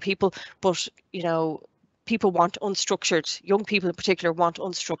of the young people, but you know, people want unstructured, young people in particular want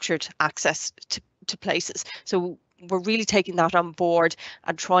unstructured access to places. So we're really taking that on board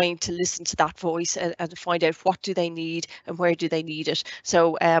and trying to listen to that voice and find out what do they need and where do they need it.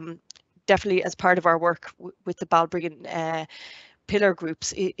 So definitely as part of our work with the Balbriggan pillar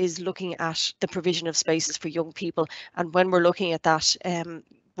groups is looking at the provision of spaces for young people. And when we're looking at that,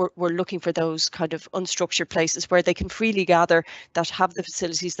 we're looking for those kind of unstructured places where they can freely gather, that have the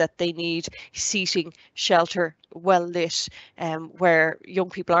facilities that they need, seating, shelter, well lit, where young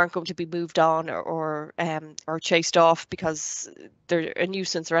people aren't going to be moved on or chased off because they're a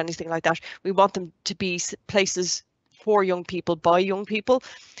nuisance or anything like that. We want them to be places for young people by young people.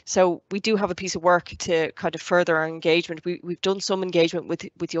 So we do have a piece of work to kind of further our engagement. We've done some engagement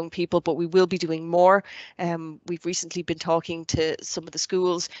with young people, but we will be doing more. We've recently been talking to some of the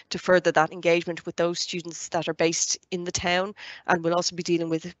schools to further that engagement with those students that are based in the town, and we'll also be dealing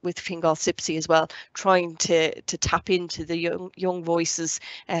with Fingal Sipsey as well, trying to tap into the young voices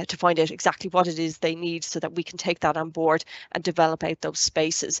to find out exactly what it is they need, so that we can take that on board and develop out those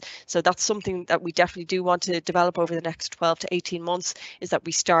spaces. So that's something that we definitely do want to develop over the next 12 to 18 months, is that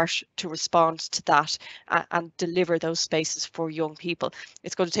we start to respond to that and deliver those spaces for young people.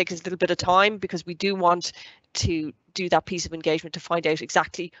 It's going to take us a little bit of time, because we do want to do that piece of engagement to find out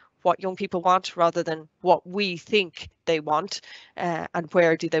exactly what young people want, rather than what we think they want, and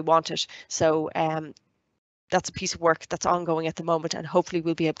where do they want it. So that's a piece of work that's ongoing at the moment, and hopefully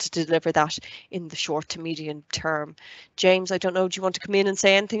we'll be able to deliver that in the short to medium term. James, I don't know, do you want to come in and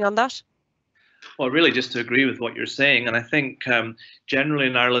say anything on that? Well, really just to agree with what you're saying, and I think generally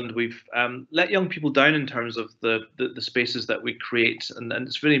in Ireland we've let young people down in terms of the spaces that we create, and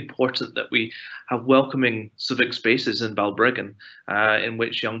it's really important that we have welcoming civic spaces in Balbriggan in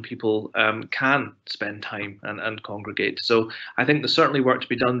which young people can spend time and congregate. So I think there's certainly work to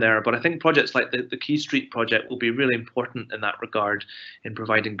be done there, but I think projects like the Key Street project will be really important in that regard, in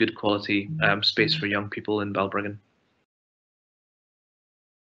providing good quality space for young people in Balbriggan.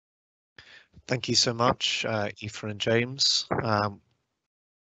 Thank you so much, Aoife and James. I'll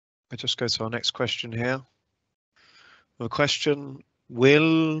just go to our next question here. A question: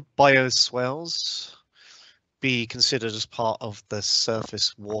 will bioswales be considered as part of the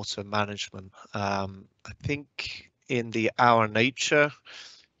surface water management? I think in the Our Nature,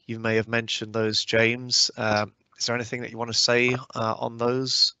 you may have mentioned those, James. Is there anything that you want to say on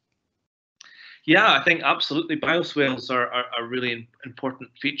those? Yeah, I think absolutely. Bioswales are a really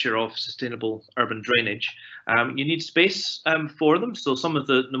important feature of sustainable urban drainage. You need space for them, so some of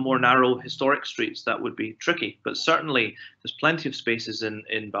the more narrow historic streets, that would be tricky, but certainly there's plenty of spaces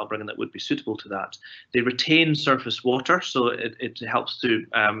in Balbriggan that would be suitable to that. They retain surface water, so it helps to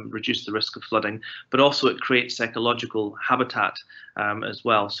reduce the risk of flooding, but also it creates ecological habitat as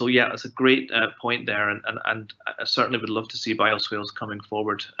well. So yeah, it's a great point there, and I certainly would love to see bioswales coming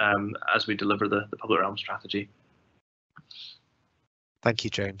forward as we deliver the public realm strategy. Thank you,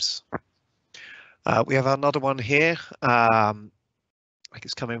 James. We have another one here. I think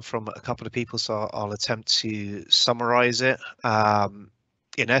it's coming from a couple of people, so I'll attempt to summarize it.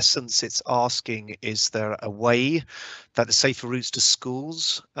 in essence, it's asking, is there a way that the safer routes to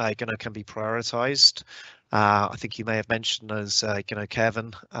schools can be prioritised? I think you may have mentioned as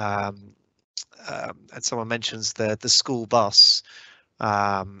Kevin, and someone mentions the school bus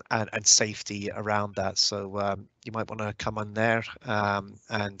and safety around that. So you might want to come on there and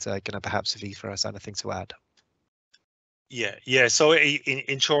perhaps if Aoife has anything to add. Yeah. So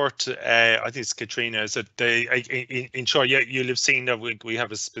in short, I think it's Katrina. Is that in short, yeah, you'll have seen that we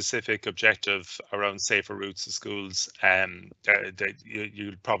have a specific objective around safer routes to schools.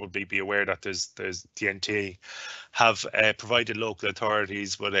 You'll probably be aware that there's the NTA have provided local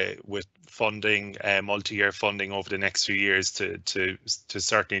authorities with funding, multi-year funding over the next few years to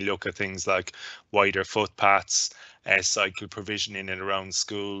certainly look at things like wider footpaths, cycle provision in and around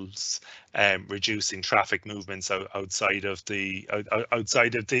schools, reducing traffic movements outside of the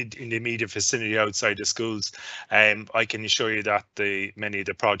in the immediate vicinity outside the schools. I can assure you that many of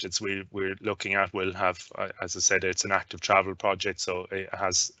the projects we're looking at will have, as I said, it's an active travel project, so it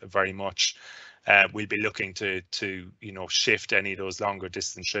has very much. We'll be looking to shift any of those longer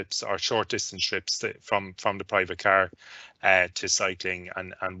distance trips or short distance trips from the private car to cycling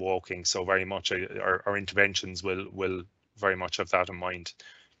and walking. So very much our interventions will very much have that in mind.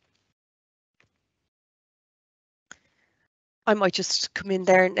 I might just come in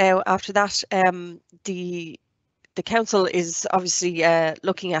there now after that. The council is obviously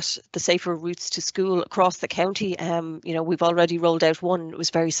looking at the safer routes to school across the county. We've already rolled out one. It was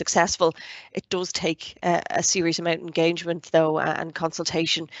very successful. It does take a serious amount of engagement though and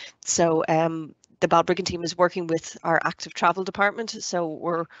consultation. So the Balbriggan team is working with our active travel department. So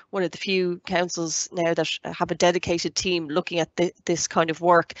we're one of the few councils now that have a dedicated team looking at this kind of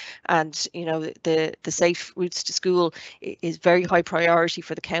work. And, the safe routes to school is very high priority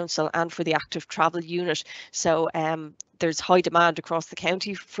for the council and for the active travel unit. So there's high demand across the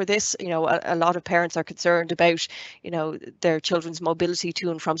county for this. A lot of parents are concerned about, their children's mobility to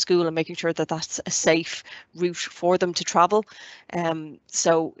and from school and making sure that that's a safe route for them to travel.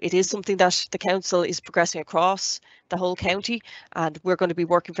 So it is something that the council is progressing across the whole county, and we're going to be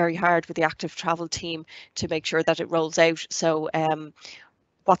working very hard with the active travel team to make sure that it rolls out. So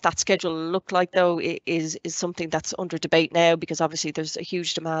what that schedule will look like though is something that's under debate now, because obviously there's a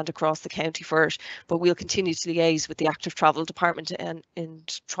huge demand across the county for it, but we'll continue to liaise with the active travel department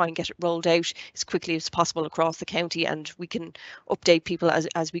and try and get it rolled out as quickly as possible across the county, and we can update people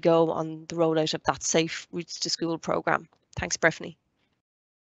as we go on the rollout of that safe routes to school programme. Thanks, Breffney.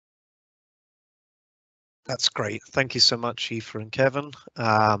 That's great. Thank you so much, Aoife and Kevin.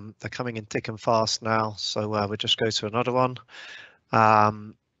 They're coming in thick and fast now, so we'll just go to another one. I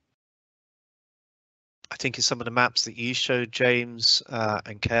think in some of the maps that you showed, James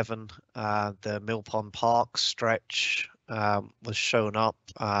and Kevin, the Mill Pond Park stretch was shown up,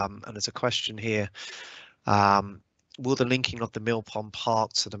 and there's a question here. Will the linking of the Mill Pond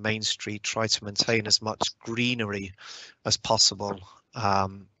Park to the main street try to maintain as much greenery as possible?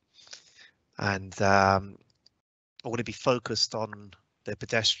 And will it be focused on the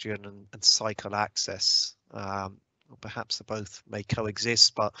pedestrian and cycle access? Perhaps the both may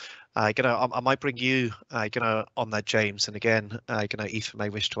coexist, but I might bring you on that, James, and again Aoife may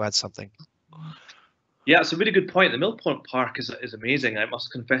wish to add something. Yeah, it's a really good point. The Mill Pond Park is amazing. I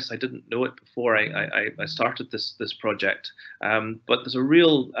must confess I didn't know it before I started this project, but there's a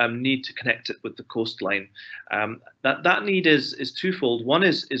real need to connect it with the coastline. That need is twofold. One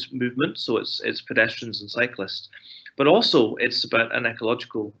is movement, so it's pedestrians and cyclists, but also it's about an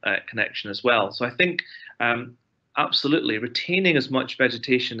ecological connection as well. So I think absolutely, retaining as much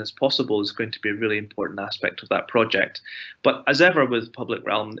vegetation as possible is going to be a really important aspect of that project. But as ever with public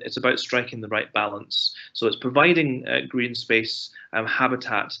realm, it's about striking the right balance. So it's providing green space,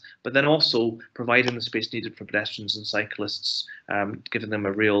 habitat, but then also providing the space needed for pedestrians and cyclists, giving them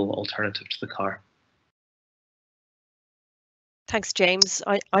a real alternative to the car. Thanks, James.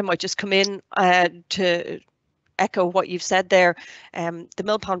 I might just come in to echo what you've said there. The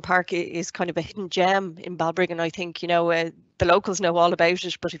Mill Pond Park is kind of a hidden gem in Balbriggan. I think the locals know all about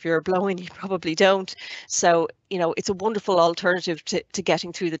it, but if you're blowing, you probably don't. So it's a wonderful alternative to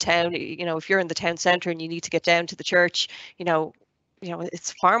getting through the town. If you're in the town centre and you need to get down to the church,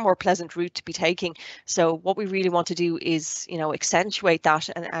 it's a far more pleasant route to be taking. So what we really want to do is, accentuate that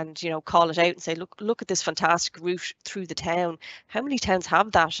and call it out and say, look at this fantastic route through the town. How many towns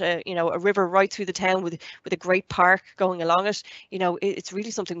have that? A river right through the town with a great park going along it. It's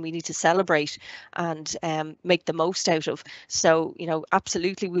really something we need to celebrate and make the most out of. So,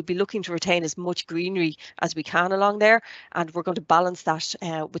 absolutely, we'll be looking to retain as much greenery as we can along there, and we're going to balance that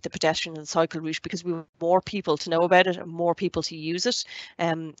with the pedestrian and cycle route, because we want more people to know about it and more people to use it. it.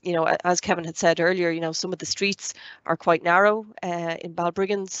 You know, as Kevin had said earlier, you know, some of the streets are quite narrow in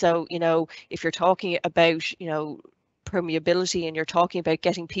Balbriggan. So, you know, if you're talking about, you know, permeability, and you're talking about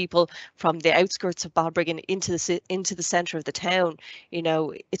getting people from the outskirts of Balbriggan into the centre of the town, you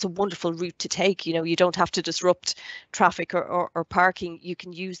know, it's a wonderful route to take. You know, you don't have to disrupt traffic or parking. You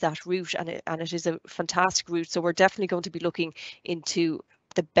can use that route, and it is a fantastic route. So we're definitely going to be looking into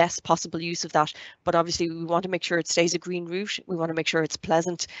the best possible use of that, but obviously we want to make sure it stays a green route. We want to make sure it's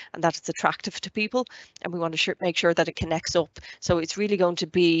pleasant and that it's attractive to people, and we want to make sure that it connects up. So it's really going to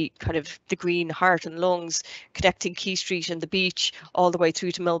be kind of the green heart and lungs, connecting Quay Street and the beach all the way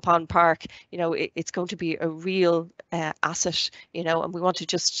through to Mill Pond Park. You know, it's going to be a real asset, you know, and we want to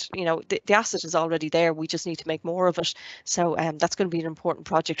just, you know, the asset is already there. We just need to make more of it. So that's going to be an important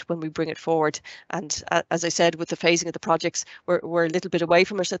project when we bring it forward. And as I said, with the phasing of the projects, we're a little bit away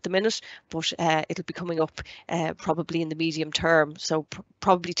from it at the minute, but it'll be coming up probably in the medium term. So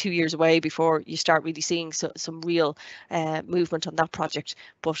probably 2 years away before you start really seeing some real movement on that project.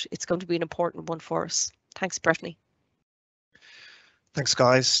 But it's going to be an important one for us. Thanks, Brittany. Thanks,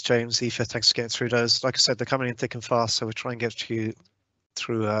 guys. James, Aoife, thanks for getting through those. Like I said, they're coming in thick and fast, so we'll try and get to you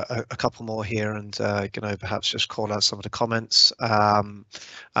through a couple more here, and you know, perhaps just call out some of the comments.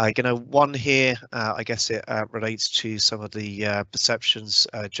 You know, one here, I guess it relates to some of the perceptions,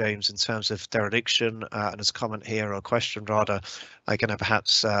 James, in terms of dereliction, and there's a comment here, or a question rather, you know,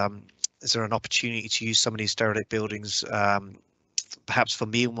 perhaps is there an opportunity to use some of these derelict buildings perhaps for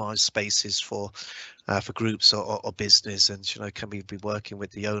mealwise spaces for groups or business, and you know, can we be working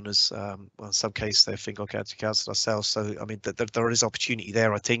with the owners? Well, in some cases they're Fingal County Council ourselves, so I mean there is opportunity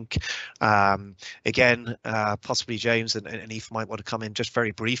there, I think. Again, possibly James and Aoife might want to come in just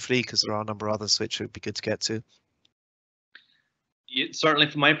very briefly, because there are a number of others which would be good to get to. Certainly,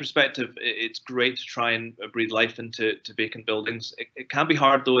 from my perspective, it's great to try and breathe life into vacant buildings. It can be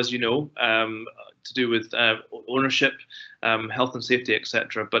hard, though, as you know, to do with ownership, health and safety,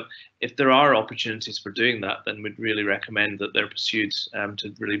 etc. But if there are opportunities for doing that, then we'd really recommend that they're pursued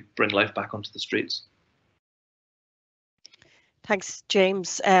to really bring life back onto the streets. Thanks,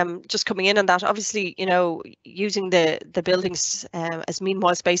 James. Just coming in on that, obviously, you know, using the buildings as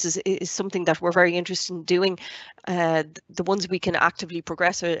meanwhile spaces is something that we're very interested in doing. The ones we can actively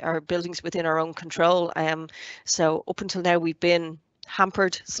progress are buildings within our own control. So up until now, we've been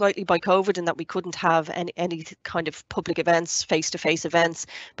hampered slightly by COVID, in that we couldn't have any kind of public events, face-to-face events.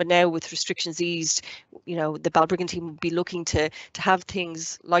 But now with restrictions eased, you know, the Balbriggan team will be looking to have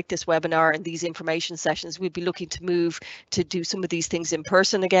things like this webinar and these information sessions. We'll be looking to move to do some of these things in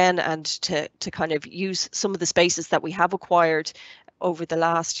person again, and to kind of use some of the spaces that we have acquired over the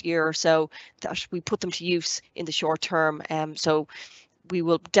last year or so, that we put them to use in the short term. So we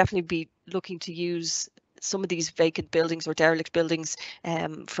will definitely be looking to use some of these vacant buildings or derelict buildings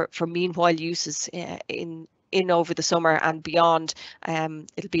for meanwhile uses in over the summer and beyond.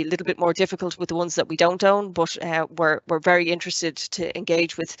 It'll be a little bit more difficult with the ones that we don't own, but we're very interested to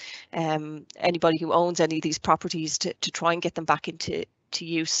engage with anybody who owns any of these properties to try and get them back into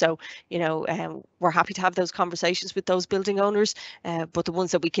use. So, you know, we're happy to have those conversations with those building owners, but the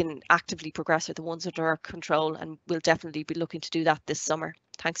ones that we can actively progress are the ones under our control, and we'll definitely be looking to do that this summer.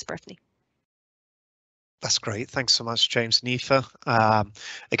 Thanks, Brittany. That's great. Thanks so much, James and Aoife.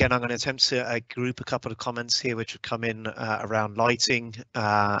 Again, I'm going to attempt to group a couple of comments here which have come in around lighting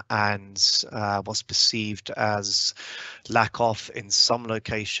and what's perceived as lack of in some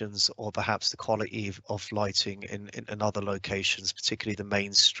locations, or perhaps the quality of lighting in other locations, particularly the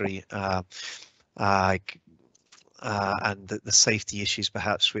main street, and the safety issues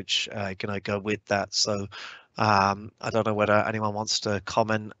perhaps which go with that. So I don't know whether anyone wants to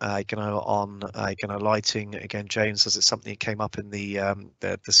comment, on lighting. Again, James, is it something that came up in the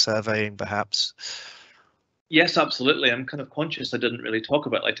surveying, perhaps? Yes, absolutely. I'm kind of conscious I didn't really talk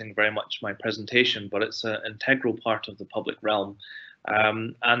about lighting very much in my presentation, but it's an integral part of the public realm.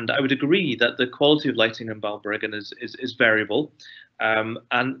 And I would agree that the quality of lighting in Balbriggan is variable.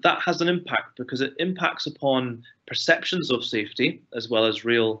 And that has an impact, because it impacts upon perceptions of safety as well as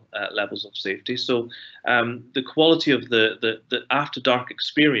real levels of safety. So the quality of the after dark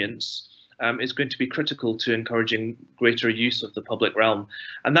experience is going to be critical to encouraging greater use of the public realm.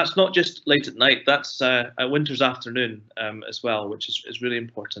 And that's not just late at night, that's a winter's afternoon as well, which is really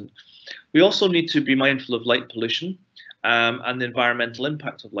important. We also need to be mindful of light pollution. and the environmental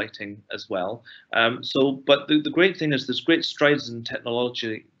impact of lighting as well. But the great thing is there's great strides in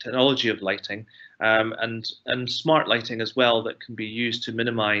technology of lighting, and smart lighting as well that can be used to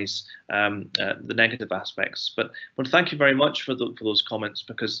minimise the negative aspects. But thank you very much for those comments,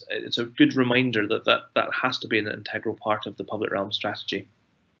 because it's a good reminder that has to be an integral part of the public realm strategy.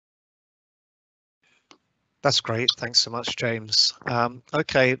 That's great. Thanks so much, James.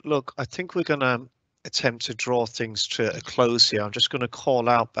 OK, look, I think we're going to attempt to draw things to a close here. I'm just going to call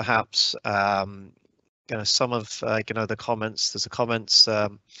out perhaps some of the comments. There's a comments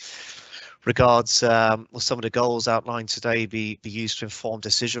regards some of the goals outlined today be used to inform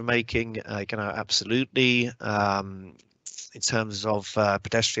decision making. Absolutely. In terms of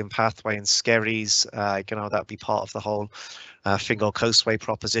pedestrian pathway and skerries, that'd be part of the whole Fingal Coastway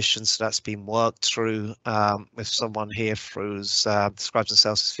proposition. So that's been worked through with someone here who's describes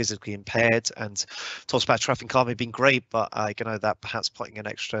themselves as physically impaired and talks about traffic calming being great, but that perhaps putting an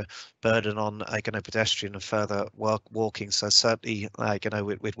extra burden on pedestrian and further walking. So certainly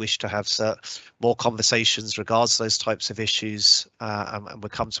we'd wish to have more conversations regards those types of issues, and we'll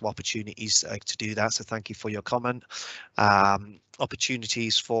come to opportunities to do that. So thank you for your comment.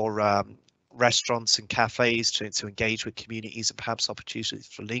 Opportunities for restaurants and cafes to engage with communities, and perhaps opportunities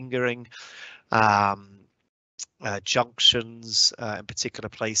for lingering, junctions in particular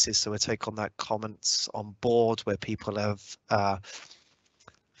places. So we'll take on that comments on board where people have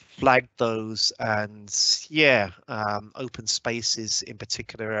flagged those, and open spaces in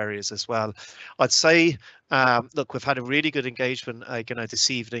particular areas as well. I'd say look, we've had a really good engagement this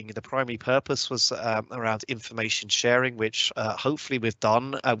evening. The primary purpose was around information sharing, which hopefully we've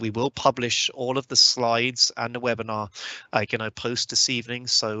done. We will publish all of the slides and the webinar post this evening,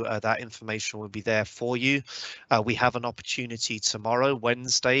 so that information will be there for you. We have an opportunity tomorrow,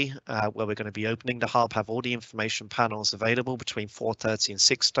 Wednesday, where we're going to be opening the hub, have all the information panels available between 4:30 and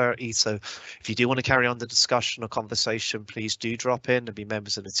 6:30. So if you do want to carry on the discussion or conversation, please do drop in. There'll be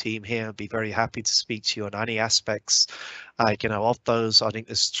members of the team here. I'd be very happy to speak to you on any aspects of those. I think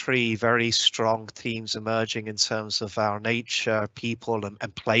there's 3 very strong themes emerging in terms of our nature, people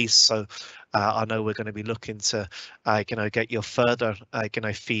and place. So I know we're going to be looking to get your further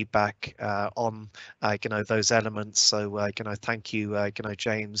feedback on those elements. So thank you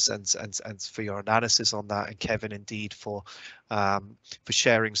James and for your analysis on that, and Kevin indeed for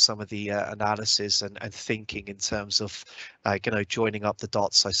sharing some of the analysis and thinking in terms of joining up the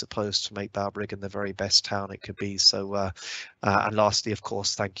dots, I suppose, to make Balbriggan the very best town it could be. So and lastly, of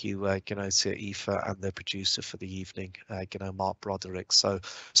course, thank you to Aoife and the producer for the evening, Mark Broderick. So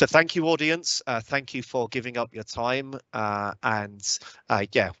thank you, audience. Thank you for giving up your time, and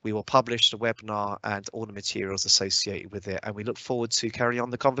we will publish the webinar and all the materials associated with it, and we look forward to carry on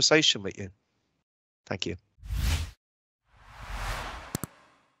the conversation with you. Thank you.